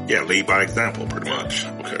it. Yeah, lead by example, pretty much.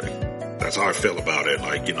 Okay. That's how I feel about it.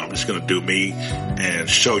 Like, I'm just going to do me and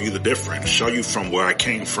show you the difference, show you from where I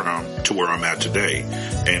came from to where I'm at today.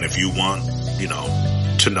 And if you want,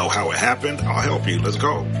 to know how it happened, I'll help you. Let's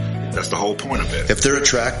go. That's the whole point of it. If they're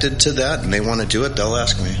attracted to that and they want to do it, they'll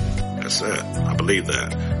ask me. That's it. I believe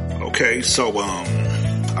that. Okay, so,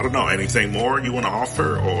 I don't know, anything more you want to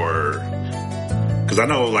offer? Or, because I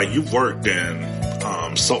know, like, you've worked in,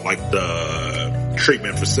 the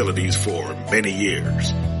treatment facilities for many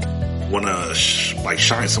years. Want to,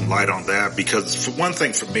 shine some light on that? Because, for one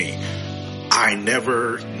thing, for me, I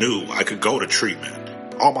never knew I could go to treatment.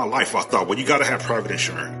 All my life I thought, well, you got to have private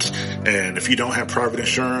insurance. And if you don't have private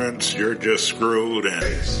insurance, you're just screwed.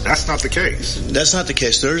 And that's not the case. That's not the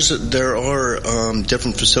case. There are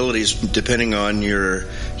different facilities depending on your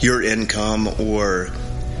income or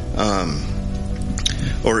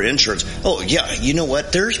insurance. Oh, yeah, you know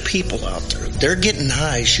what? There's people out there. They're getting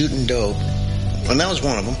high, shooting dope. And that was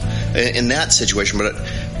one of them in that situation. But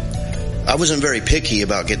I wasn't very picky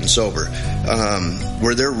about getting sober.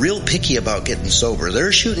 Where they're real picky about getting sober,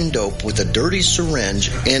 they're shooting dope with a dirty syringe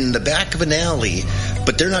in the back of an alley,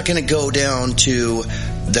 but they're not going to go down to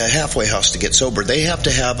the halfway house to get sober. They have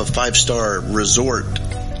to have a 5-star resort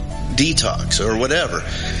detox or whatever.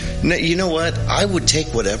 You know what? I would take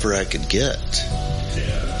whatever I could get.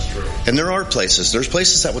 And there's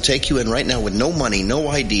places that will take you in right now with no money, no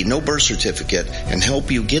ID, no birth certificate, and help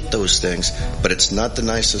you get those things, but it's not the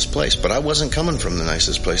nicest place. But I wasn't coming from the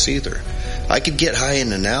nicest place either. I could get high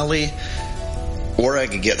in an alley, or I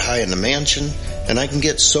could get high in a mansion, and I can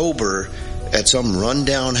get sober at some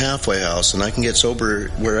rundown halfway house, and I can get sober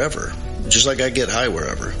wherever, just like I get high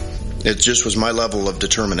wherever. It just was my level of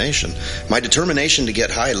determination. My determination to get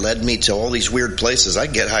high led me to all these weird places. I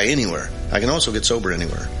can get high anywhere. I can also get sober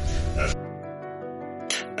anywhere.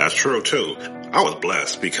 That's true too. I was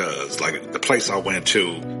blessed because like the place I went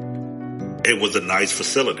to, it was a nice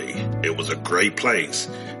facility. It was a great place.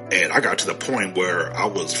 And I got to the point where I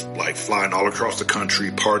was like flying all across the country,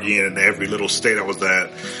 partying in every little state I was at,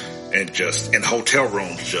 and just in hotel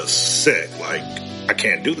rooms, just sick. Like, I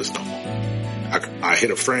can't do this no more. I hit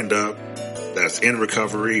a friend up that's in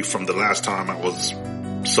recovery from the last time I was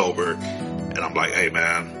sober. And I'm like, hey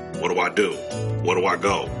man, what do I do? Where do I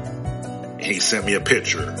go? He sent me a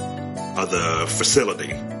picture of the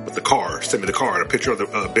facility with the card. Sent me the card, a picture of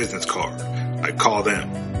the business card. I called them.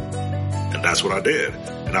 And that's what I did.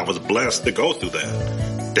 And I was blessed to go through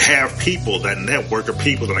that. To have people, that network of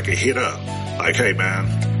people that I could hit up. Like, hey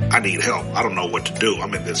man, I need help. I don't know what to do.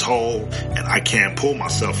 I'm in this hole and I can't pull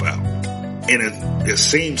myself out. And it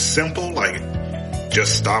seems simple, like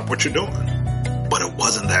just stop what you're doing. But it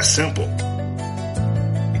wasn't that simple.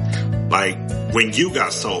 Like when you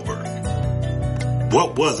got sober,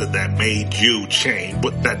 what was it that made you change?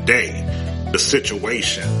 What that day, the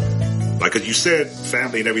situation? Like, as you said,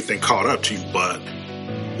 family and everything caught up to you, but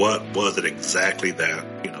what was it exactly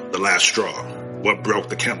that, the last straw? What broke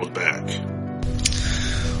the camel's back?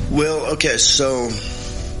 Well, okay, so,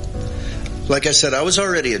 like I said, I was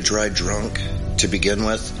already a dry drunk to begin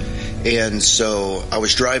with. And so I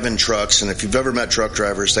was driving trucks, and if you've ever met truck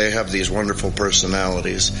drivers, they have these wonderful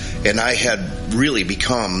personalities. And I had really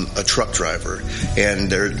become a truck driver. And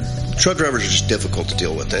truck drivers are just difficult to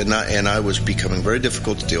deal with. And I was becoming very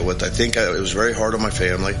difficult to deal with. I think it was very hard on my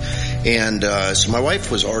family. And so my wife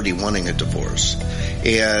was already wanting a divorce.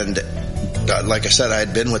 And like I said, I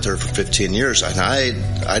had been with her for 15 years, and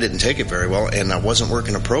I didn't take it very well, and I wasn't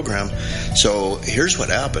working a program. So here's what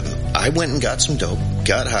happened. I went and got some dope,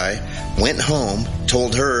 got high, went home,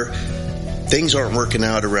 told her, things aren't working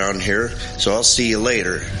out around here, so I'll see you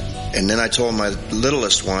later. And then I told my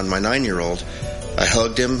littlest one, my 9-year-old, I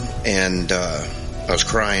hugged him, and I was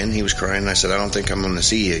crying. He was crying, and I said, I don't think I'm going to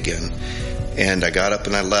see you again. And I got up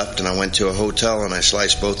and I left, and I went to a hotel, and I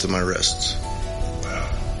sliced both of my wrists.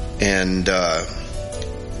 And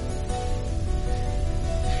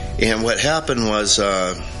what happened was,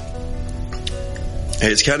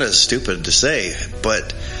 it's kind of stupid to say,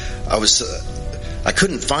 but I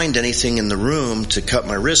couldn't find anything in the room to cut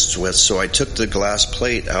my wrists with, so I took the glass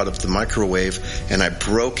plate out of the microwave and I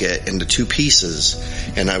broke it into 2 pieces,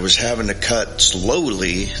 and I was having to cut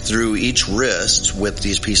slowly through each wrist with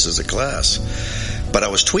these pieces of glass. But I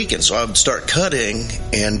was tweaking, so I would start cutting,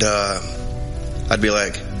 and I'd be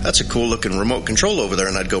like, that's a cool looking remote control over there,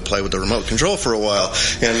 and I'd go play with the remote control for a while.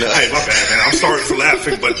 And hey, my bad, man. I'm sorry for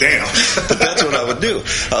laughing, but damn. But that's what I would do.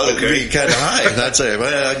 I would be kind of high, and I'd say,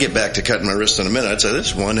 well, I'll get back to cutting my wrist in a minute. I'd say, this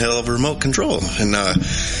is one hell of a remote control. And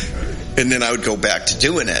then I would go back to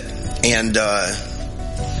doing it. And I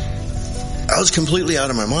was completely out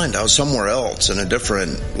of my mind. I was somewhere else in a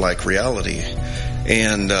different, reality.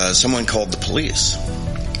 And someone called the police.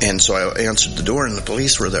 And so I answered the door, and the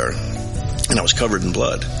police were there. And I was covered in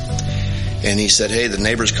blood. And he said, hey, the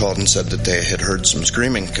neighbors called and said that they had heard some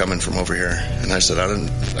screaming coming from over here. And I said,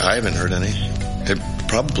 I haven't heard any. It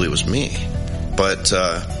probably was me. But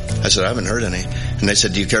I said, I haven't heard any. And they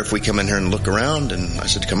said, do you care if we come in here and look around? And I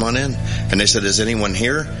said, come on in. And they said, is anyone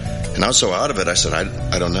here? And I was so out of it, I said,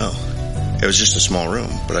 I don't know. It was just a small room.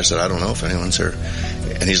 But I said, I don't know if anyone's here.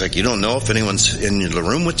 And he's like, you don't know if anyone's in the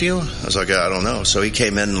room with you? I was like, I don't know. So he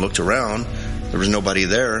came in and looked around. There was nobody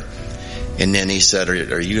there. And then he said,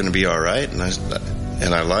 are you going to be all right? And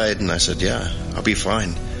I lied, and I said, yeah, I'll be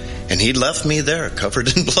fine. And he left me there covered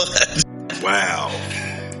in blood. Wow.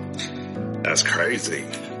 That's crazy.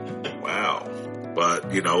 Wow.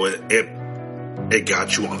 But, you know, it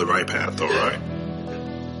got you on the right path, though, right?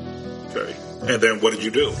 Okay. And then what did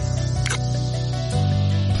you do?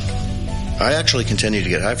 I actually continued to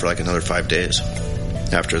get high for like another 5 days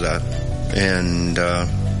after that.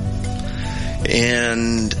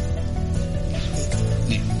 And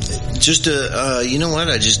just, you know what?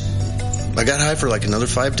 I got high for like another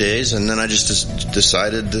 5 days, and then I just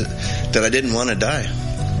decided that I didn't want to die.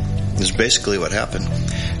 That's basically what happened.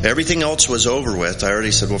 Everything else was over with. I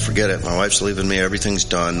already said, well, forget it. My wife's leaving me. Everything's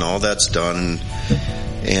done. All that's done.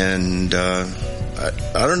 And I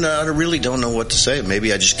don't know. I really don't know what to say.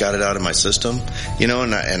 Maybe I just got it out of my system, you know,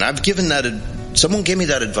 and I've given that, someone gave me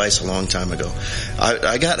that advice a long time ago.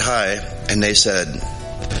 I got high, and they said,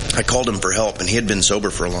 I called him for help, and he had been sober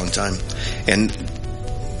for a long time. And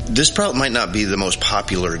this probably might not be the most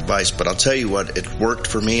popular advice, but I'll tell you what, it worked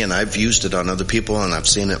for me, and I've used it on other people, and I've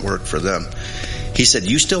seen it work for them. He said,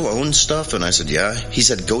 you still own stuff? And I said, yeah. He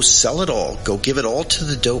said, go sell it all. Go give it all to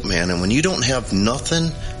the dope man, and when you don't have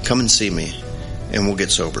nothing, come and see me, and we'll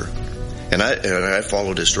get sober. And I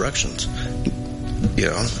followed his directions, you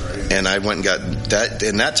know, and I went and got that.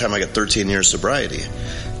 In that time, I got 13 years sobriety.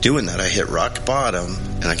 Doing that, I hit rock bottom,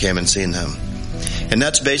 and I came and seen him. And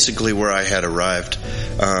that's basically where I had arrived.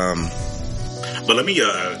 But let me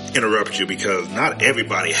interrupt you, because not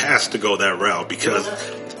everybody has to go that route, because,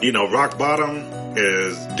 you know, rock bottom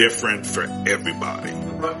is different for everybody.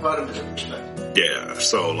 Rock bottom is different. Yeah,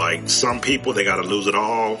 so like some people, they got to lose it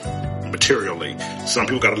all materially. Some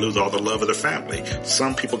people got to lose all the love of their family.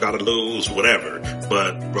 Some people got to lose whatever.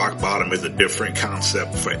 But rock bottom is a different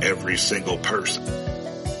concept for every single person.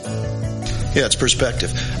 Yeah, it's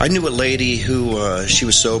perspective. I knew a lady who, she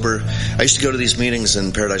was sober. I used to go to these meetings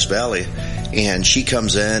in Paradise Valley, and she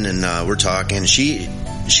comes in, and we're talking. She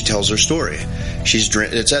tells her story.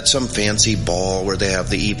 It's at some fancy ball where they have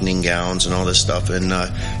the evening gowns and all this stuff,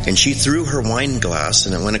 and she threw her wine glass,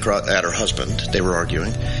 and it went across at her husband. They were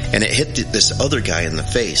arguing, and it hit this other guy in the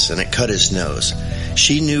face, and it cut his nose.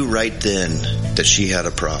 She knew right then that she had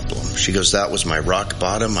a problem. She goes, that was my rock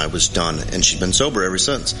bottom. I was done, and she's been sober ever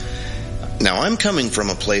since. Now, I'm coming from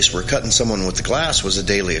a place where cutting someone with the glass was a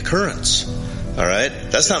daily occurrence. All right?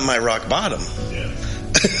 That's not my rock bottom. Yeah.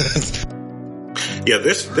 Yeah,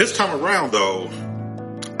 this time around, though,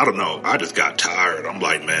 I don't know. I just got tired. I'm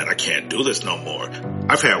like, man, I can't do this no more.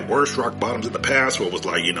 I've had worse rock bottoms in the past where it was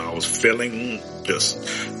like, you know, I was feeling just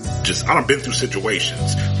I done been through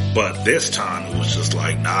situations. But this time it was just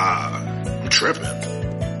like, nah, I'm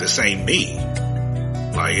tripping. This ain't me.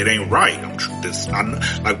 Like, it ain't right.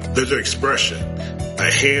 Like, there's an expression,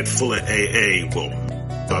 a head full of AA will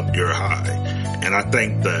up your high. And I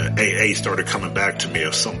think the AA started coming back to me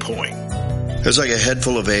at some point. There's like a head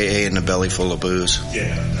full of AA and a belly full of booze.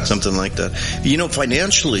 Yeah. Something like that. You know,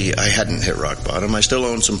 financially, I hadn't hit rock bottom. I still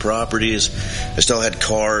owned some properties. I still had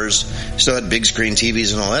cars. I still had big screen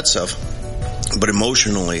TVs and all that stuff. But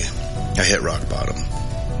emotionally, I hit rock bottom.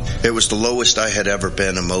 It was the lowest I had ever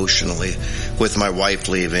been emotionally, with my wife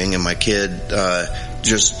leaving and my kid,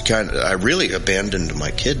 I really abandoned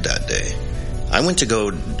my kid that day. I went to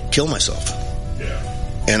go kill myself. Yeah.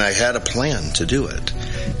 And I had a plan to do it.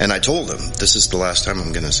 And I told him, this is the last time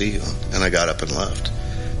I'm going to see you. And I got up and left.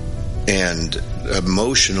 And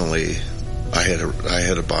emotionally, I hit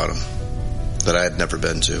a bottom that I had never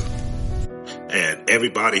been to. And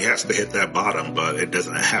everybody has to hit that bottom, but it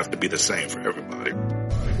doesn't have to be the same for everybody.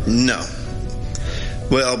 No.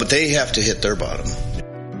 Well, but they have to hit their bottom.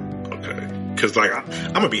 Okay. Because, like,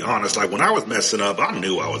 I'm going to be honest, like, when I was messing up, I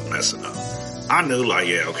knew I was messing up. I knew, like,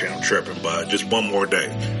 yeah, okay, I'm tripping, but just one more day.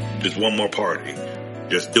 Just one more party.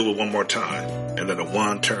 Just do it one more time. And then the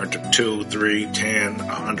 1 turned to 2, 3, 10,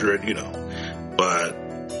 100, you know. But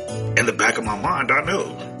in the back of my mind, I knew.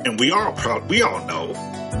 And we all know,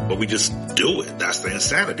 but we just do it. That's the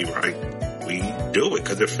insanity, right? We do it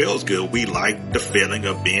because it feels good. We like the feeling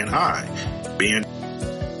of being high, being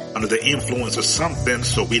under the influence of something,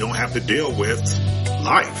 so we don't have to deal with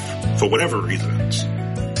life for whatever reasons.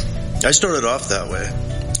 I started off that way.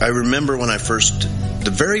 I remember when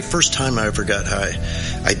the very first time I ever got high,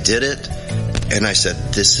 I did it and I said,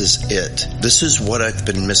 this is it. This is what I've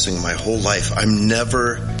been missing my whole life. I'm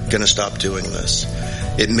never going to stop doing this.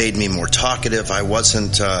 It made me more talkative. I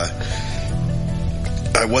wasn't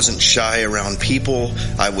shy around people.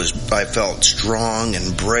 I felt strong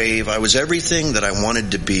and brave. I was everything that I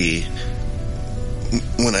wanted to be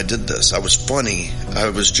when I did this. I was funny. I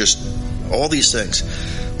was just all these things.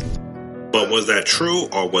 But was that true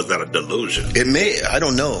or was that a delusion? I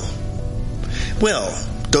don't know. Well,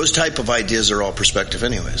 those type of ideas are all perspective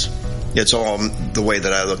anyways. It's all the way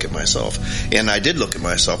that I look at myself. And I did look at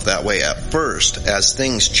myself that way at first. As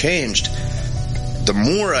things changed, the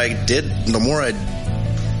more I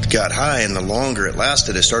got high and the longer it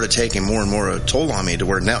lasted, it started taking more and more a toll on me to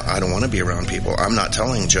where now I don't want to be around people. I'm not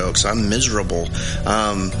telling jokes. I'm miserable.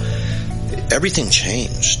 Everything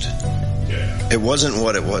changed. It wasn't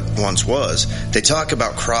what it once was. They talk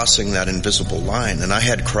about crossing that invisible line, and I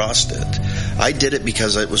had crossed it. I did it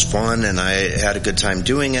because it was fun, and I had a good time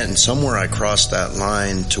doing it, and somewhere I crossed that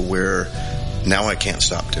line to where now I can't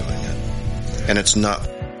stop doing it. And it's not.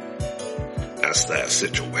 That's that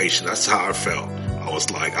situation. That's how I felt. I was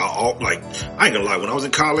like, I ain't gonna lie, when I was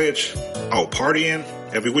in college, partying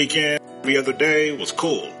every weekend, every other day was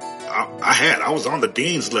cool. I was on the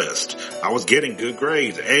dean's list. I was getting good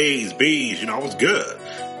grades, A's, B's, I was good.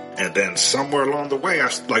 And then somewhere along the way,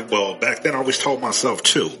 back then I always told myself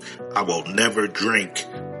too, I will never drink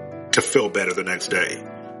to feel better the next day.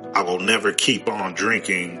 I will never keep on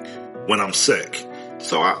drinking when I'm sick.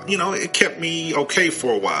 So it kept me okay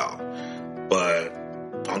for a while. But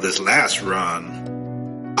on this last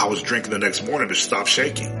run, I was drinking the next morning to stop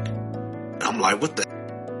shaking. And I'm like, what the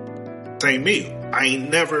ain't me? I ain't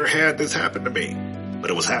never had this happen to me,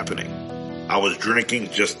 but it was happening. I was drinking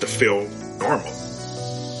just to feel normal.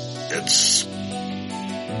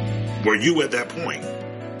 Were you at that point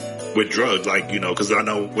with drugs? Cause I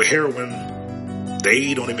know with heroin,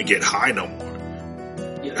 they don't even get high no more.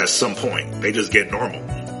 At some point, they just get normal.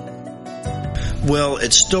 Well,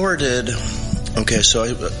 it started, so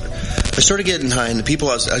I started getting high, and the people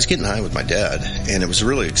I was getting high with my dad, and it was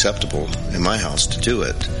really acceptable in my house to do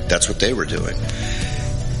it. That's what they were doing.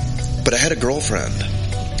 But I had a girlfriend,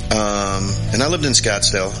 and I lived in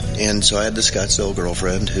Scottsdale, and so I had this Scottsdale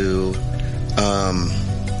girlfriend who,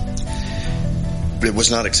 it was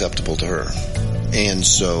not acceptable to her. And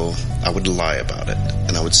so I would lie about it,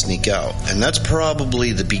 and I would sneak out. And that's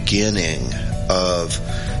probably the beginning of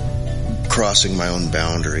crossing my own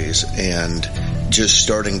boundaries and just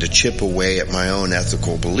starting to chip away at my own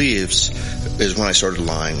ethical beliefs is when I started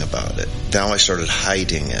lying about it. Now I started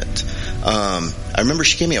hiding it. I remember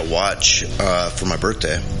she gave me a watch for my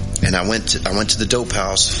birthday, and I went to the dope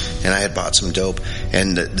house, and I had bought some dope,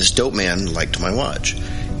 and this dope man liked my watch,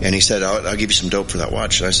 and he said, I'll give you some dope for that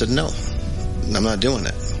watch. And I said, no, I'm not doing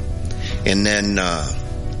it. And then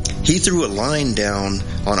he threw a line down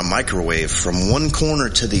on a microwave from one corner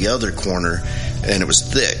to the other corner, and it was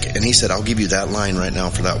thick. And he said, I'll give you that line right now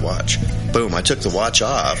for that watch. Boom, I took the watch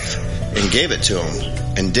off and gave it to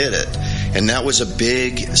him and did it. And that was a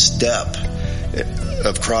big step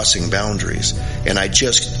of crossing boundaries. And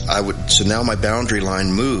so now my boundary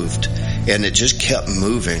line moved, and it just kept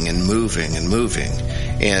moving and moving and moving.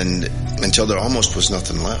 And until there almost was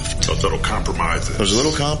nothing left. Those little compromises. Those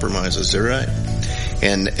little compromises, they're right.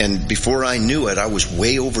 And before I knew it, I was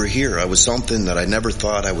way over here. I was something that I never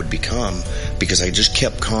thought I would become because I just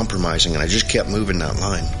kept compromising and I just kept moving that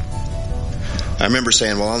line. I remember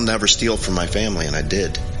saying, well, I'll never steal from my family, and I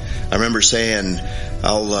did. I remember saying,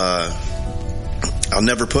 I'll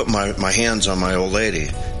never put my hands on my old lady,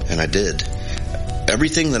 and I did.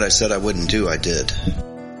 Everything that I said I wouldn't do, I did.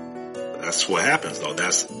 That's what happens, though.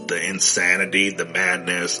 That's the insanity, the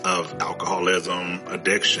madness of alcoholism,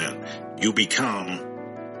 addiction. You become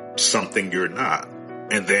something you're not,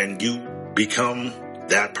 and then you become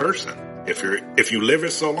that person. If you live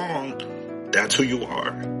it so long, that's who you are.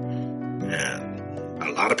 And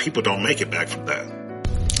a lot of people don't make it back from that.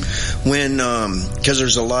 Because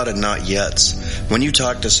there's a lot of not yets. When you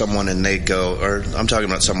talk to someone and they go, or I'm talking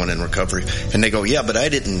about someone in recovery, and they go, yeah, but I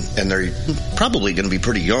didn't, and they're probably going to be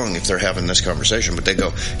pretty young if they're having this conversation, but they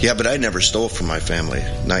go, yeah, but I never stole from my family.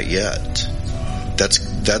 Not yet.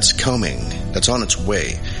 That's coming. That's on its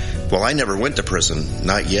way. Well, I never went to prison.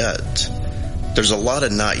 Not yet. There's a lot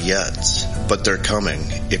of not yets, but they're coming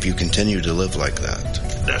if you continue to live like that.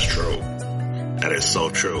 That's true. That is so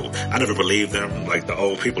true. I never believed them, like the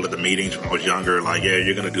old people at the meetings when I was younger, like, yeah,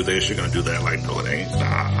 you're going to do this, you're going to do that. Like, no, it ain't. Nah,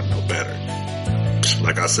 I know better.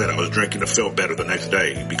 Like I said, I was drinking to feel better the next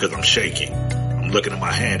day because I'm shaking. I'm looking at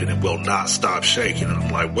my hand and it will not stop shaking. And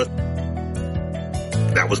I'm like, what?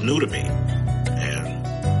 That was new to me.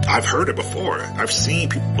 And I've heard it before. I've seen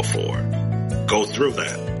people before go through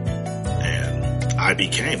that. And I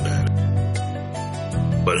became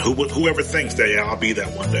that. But whoever thinks that, yeah, I'll be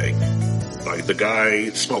that one day. Like the guy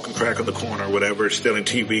smoking crack on the corner or whatever, stealing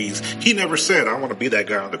TVs. He never said, I want to be that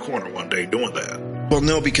guy on the corner one day doing that. Well,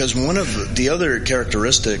 no, because one of the other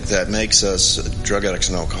characteristic that makes us drug addicts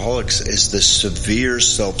and alcoholics is this severe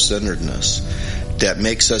self-centeredness that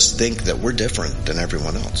makes us think that we're different than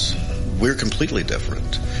everyone else. We're completely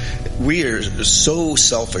different. We are so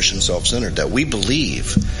selfish and self-centered that we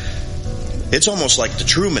believe it's almost like the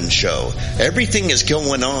Truman Show. Everything is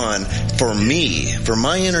going on for me, for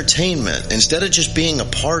my entertainment, instead of just being a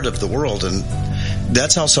part of the world. And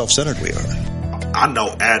that's how self-centered we are. I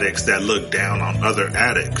know addicts that look down on other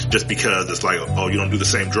addicts just because it's like, oh, you don't do the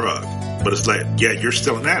same drug. But it's like, yeah, you're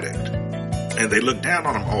still an addict. And they look down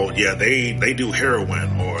on them, oh, yeah, they do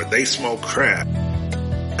heroin or they smoke crack.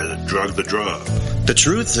 The drug's the drug. The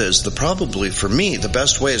truth is, probably for me, the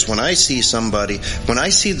best way is when I see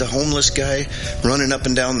the homeless guy running up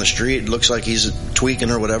and down the street, looks like he's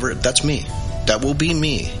tweaking or whatever, that's me. That will be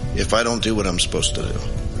me if I don't do what I'm supposed to do.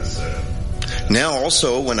 That's it. Now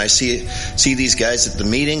also, when I see these guys at the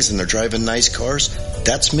meetings and they're driving nice cars,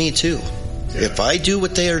 that's me too. Yeah. If I do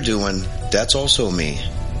what they are doing, that's also me.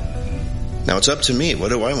 Now it's up to me. What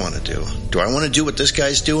do I want to do? Do I want to do what this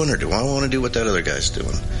guy's doing, or do I want to do what that other guy's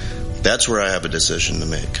doing? That's where I have a decision to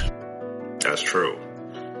make. That's true.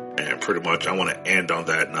 And pretty much I want to end on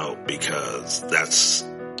that note, because that's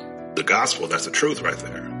the gospel. That's the truth right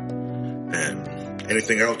there. And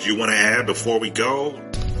anything else you want to add before we go?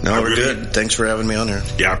 No, we're good. Thanks for having me on here.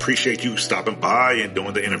 Yeah, I appreciate you stopping by and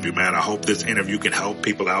doing the interview, man. I hope this interview can help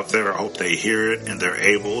people out there. I hope they hear it and they're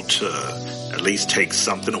able to at least take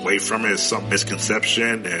something away from it. Some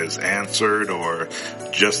misconception is answered, or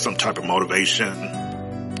just some type of motivation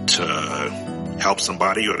to help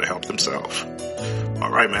somebody or to help themselves. All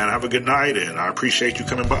right, man. Have a good night, and I appreciate you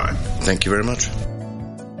coming by. Thank you very much.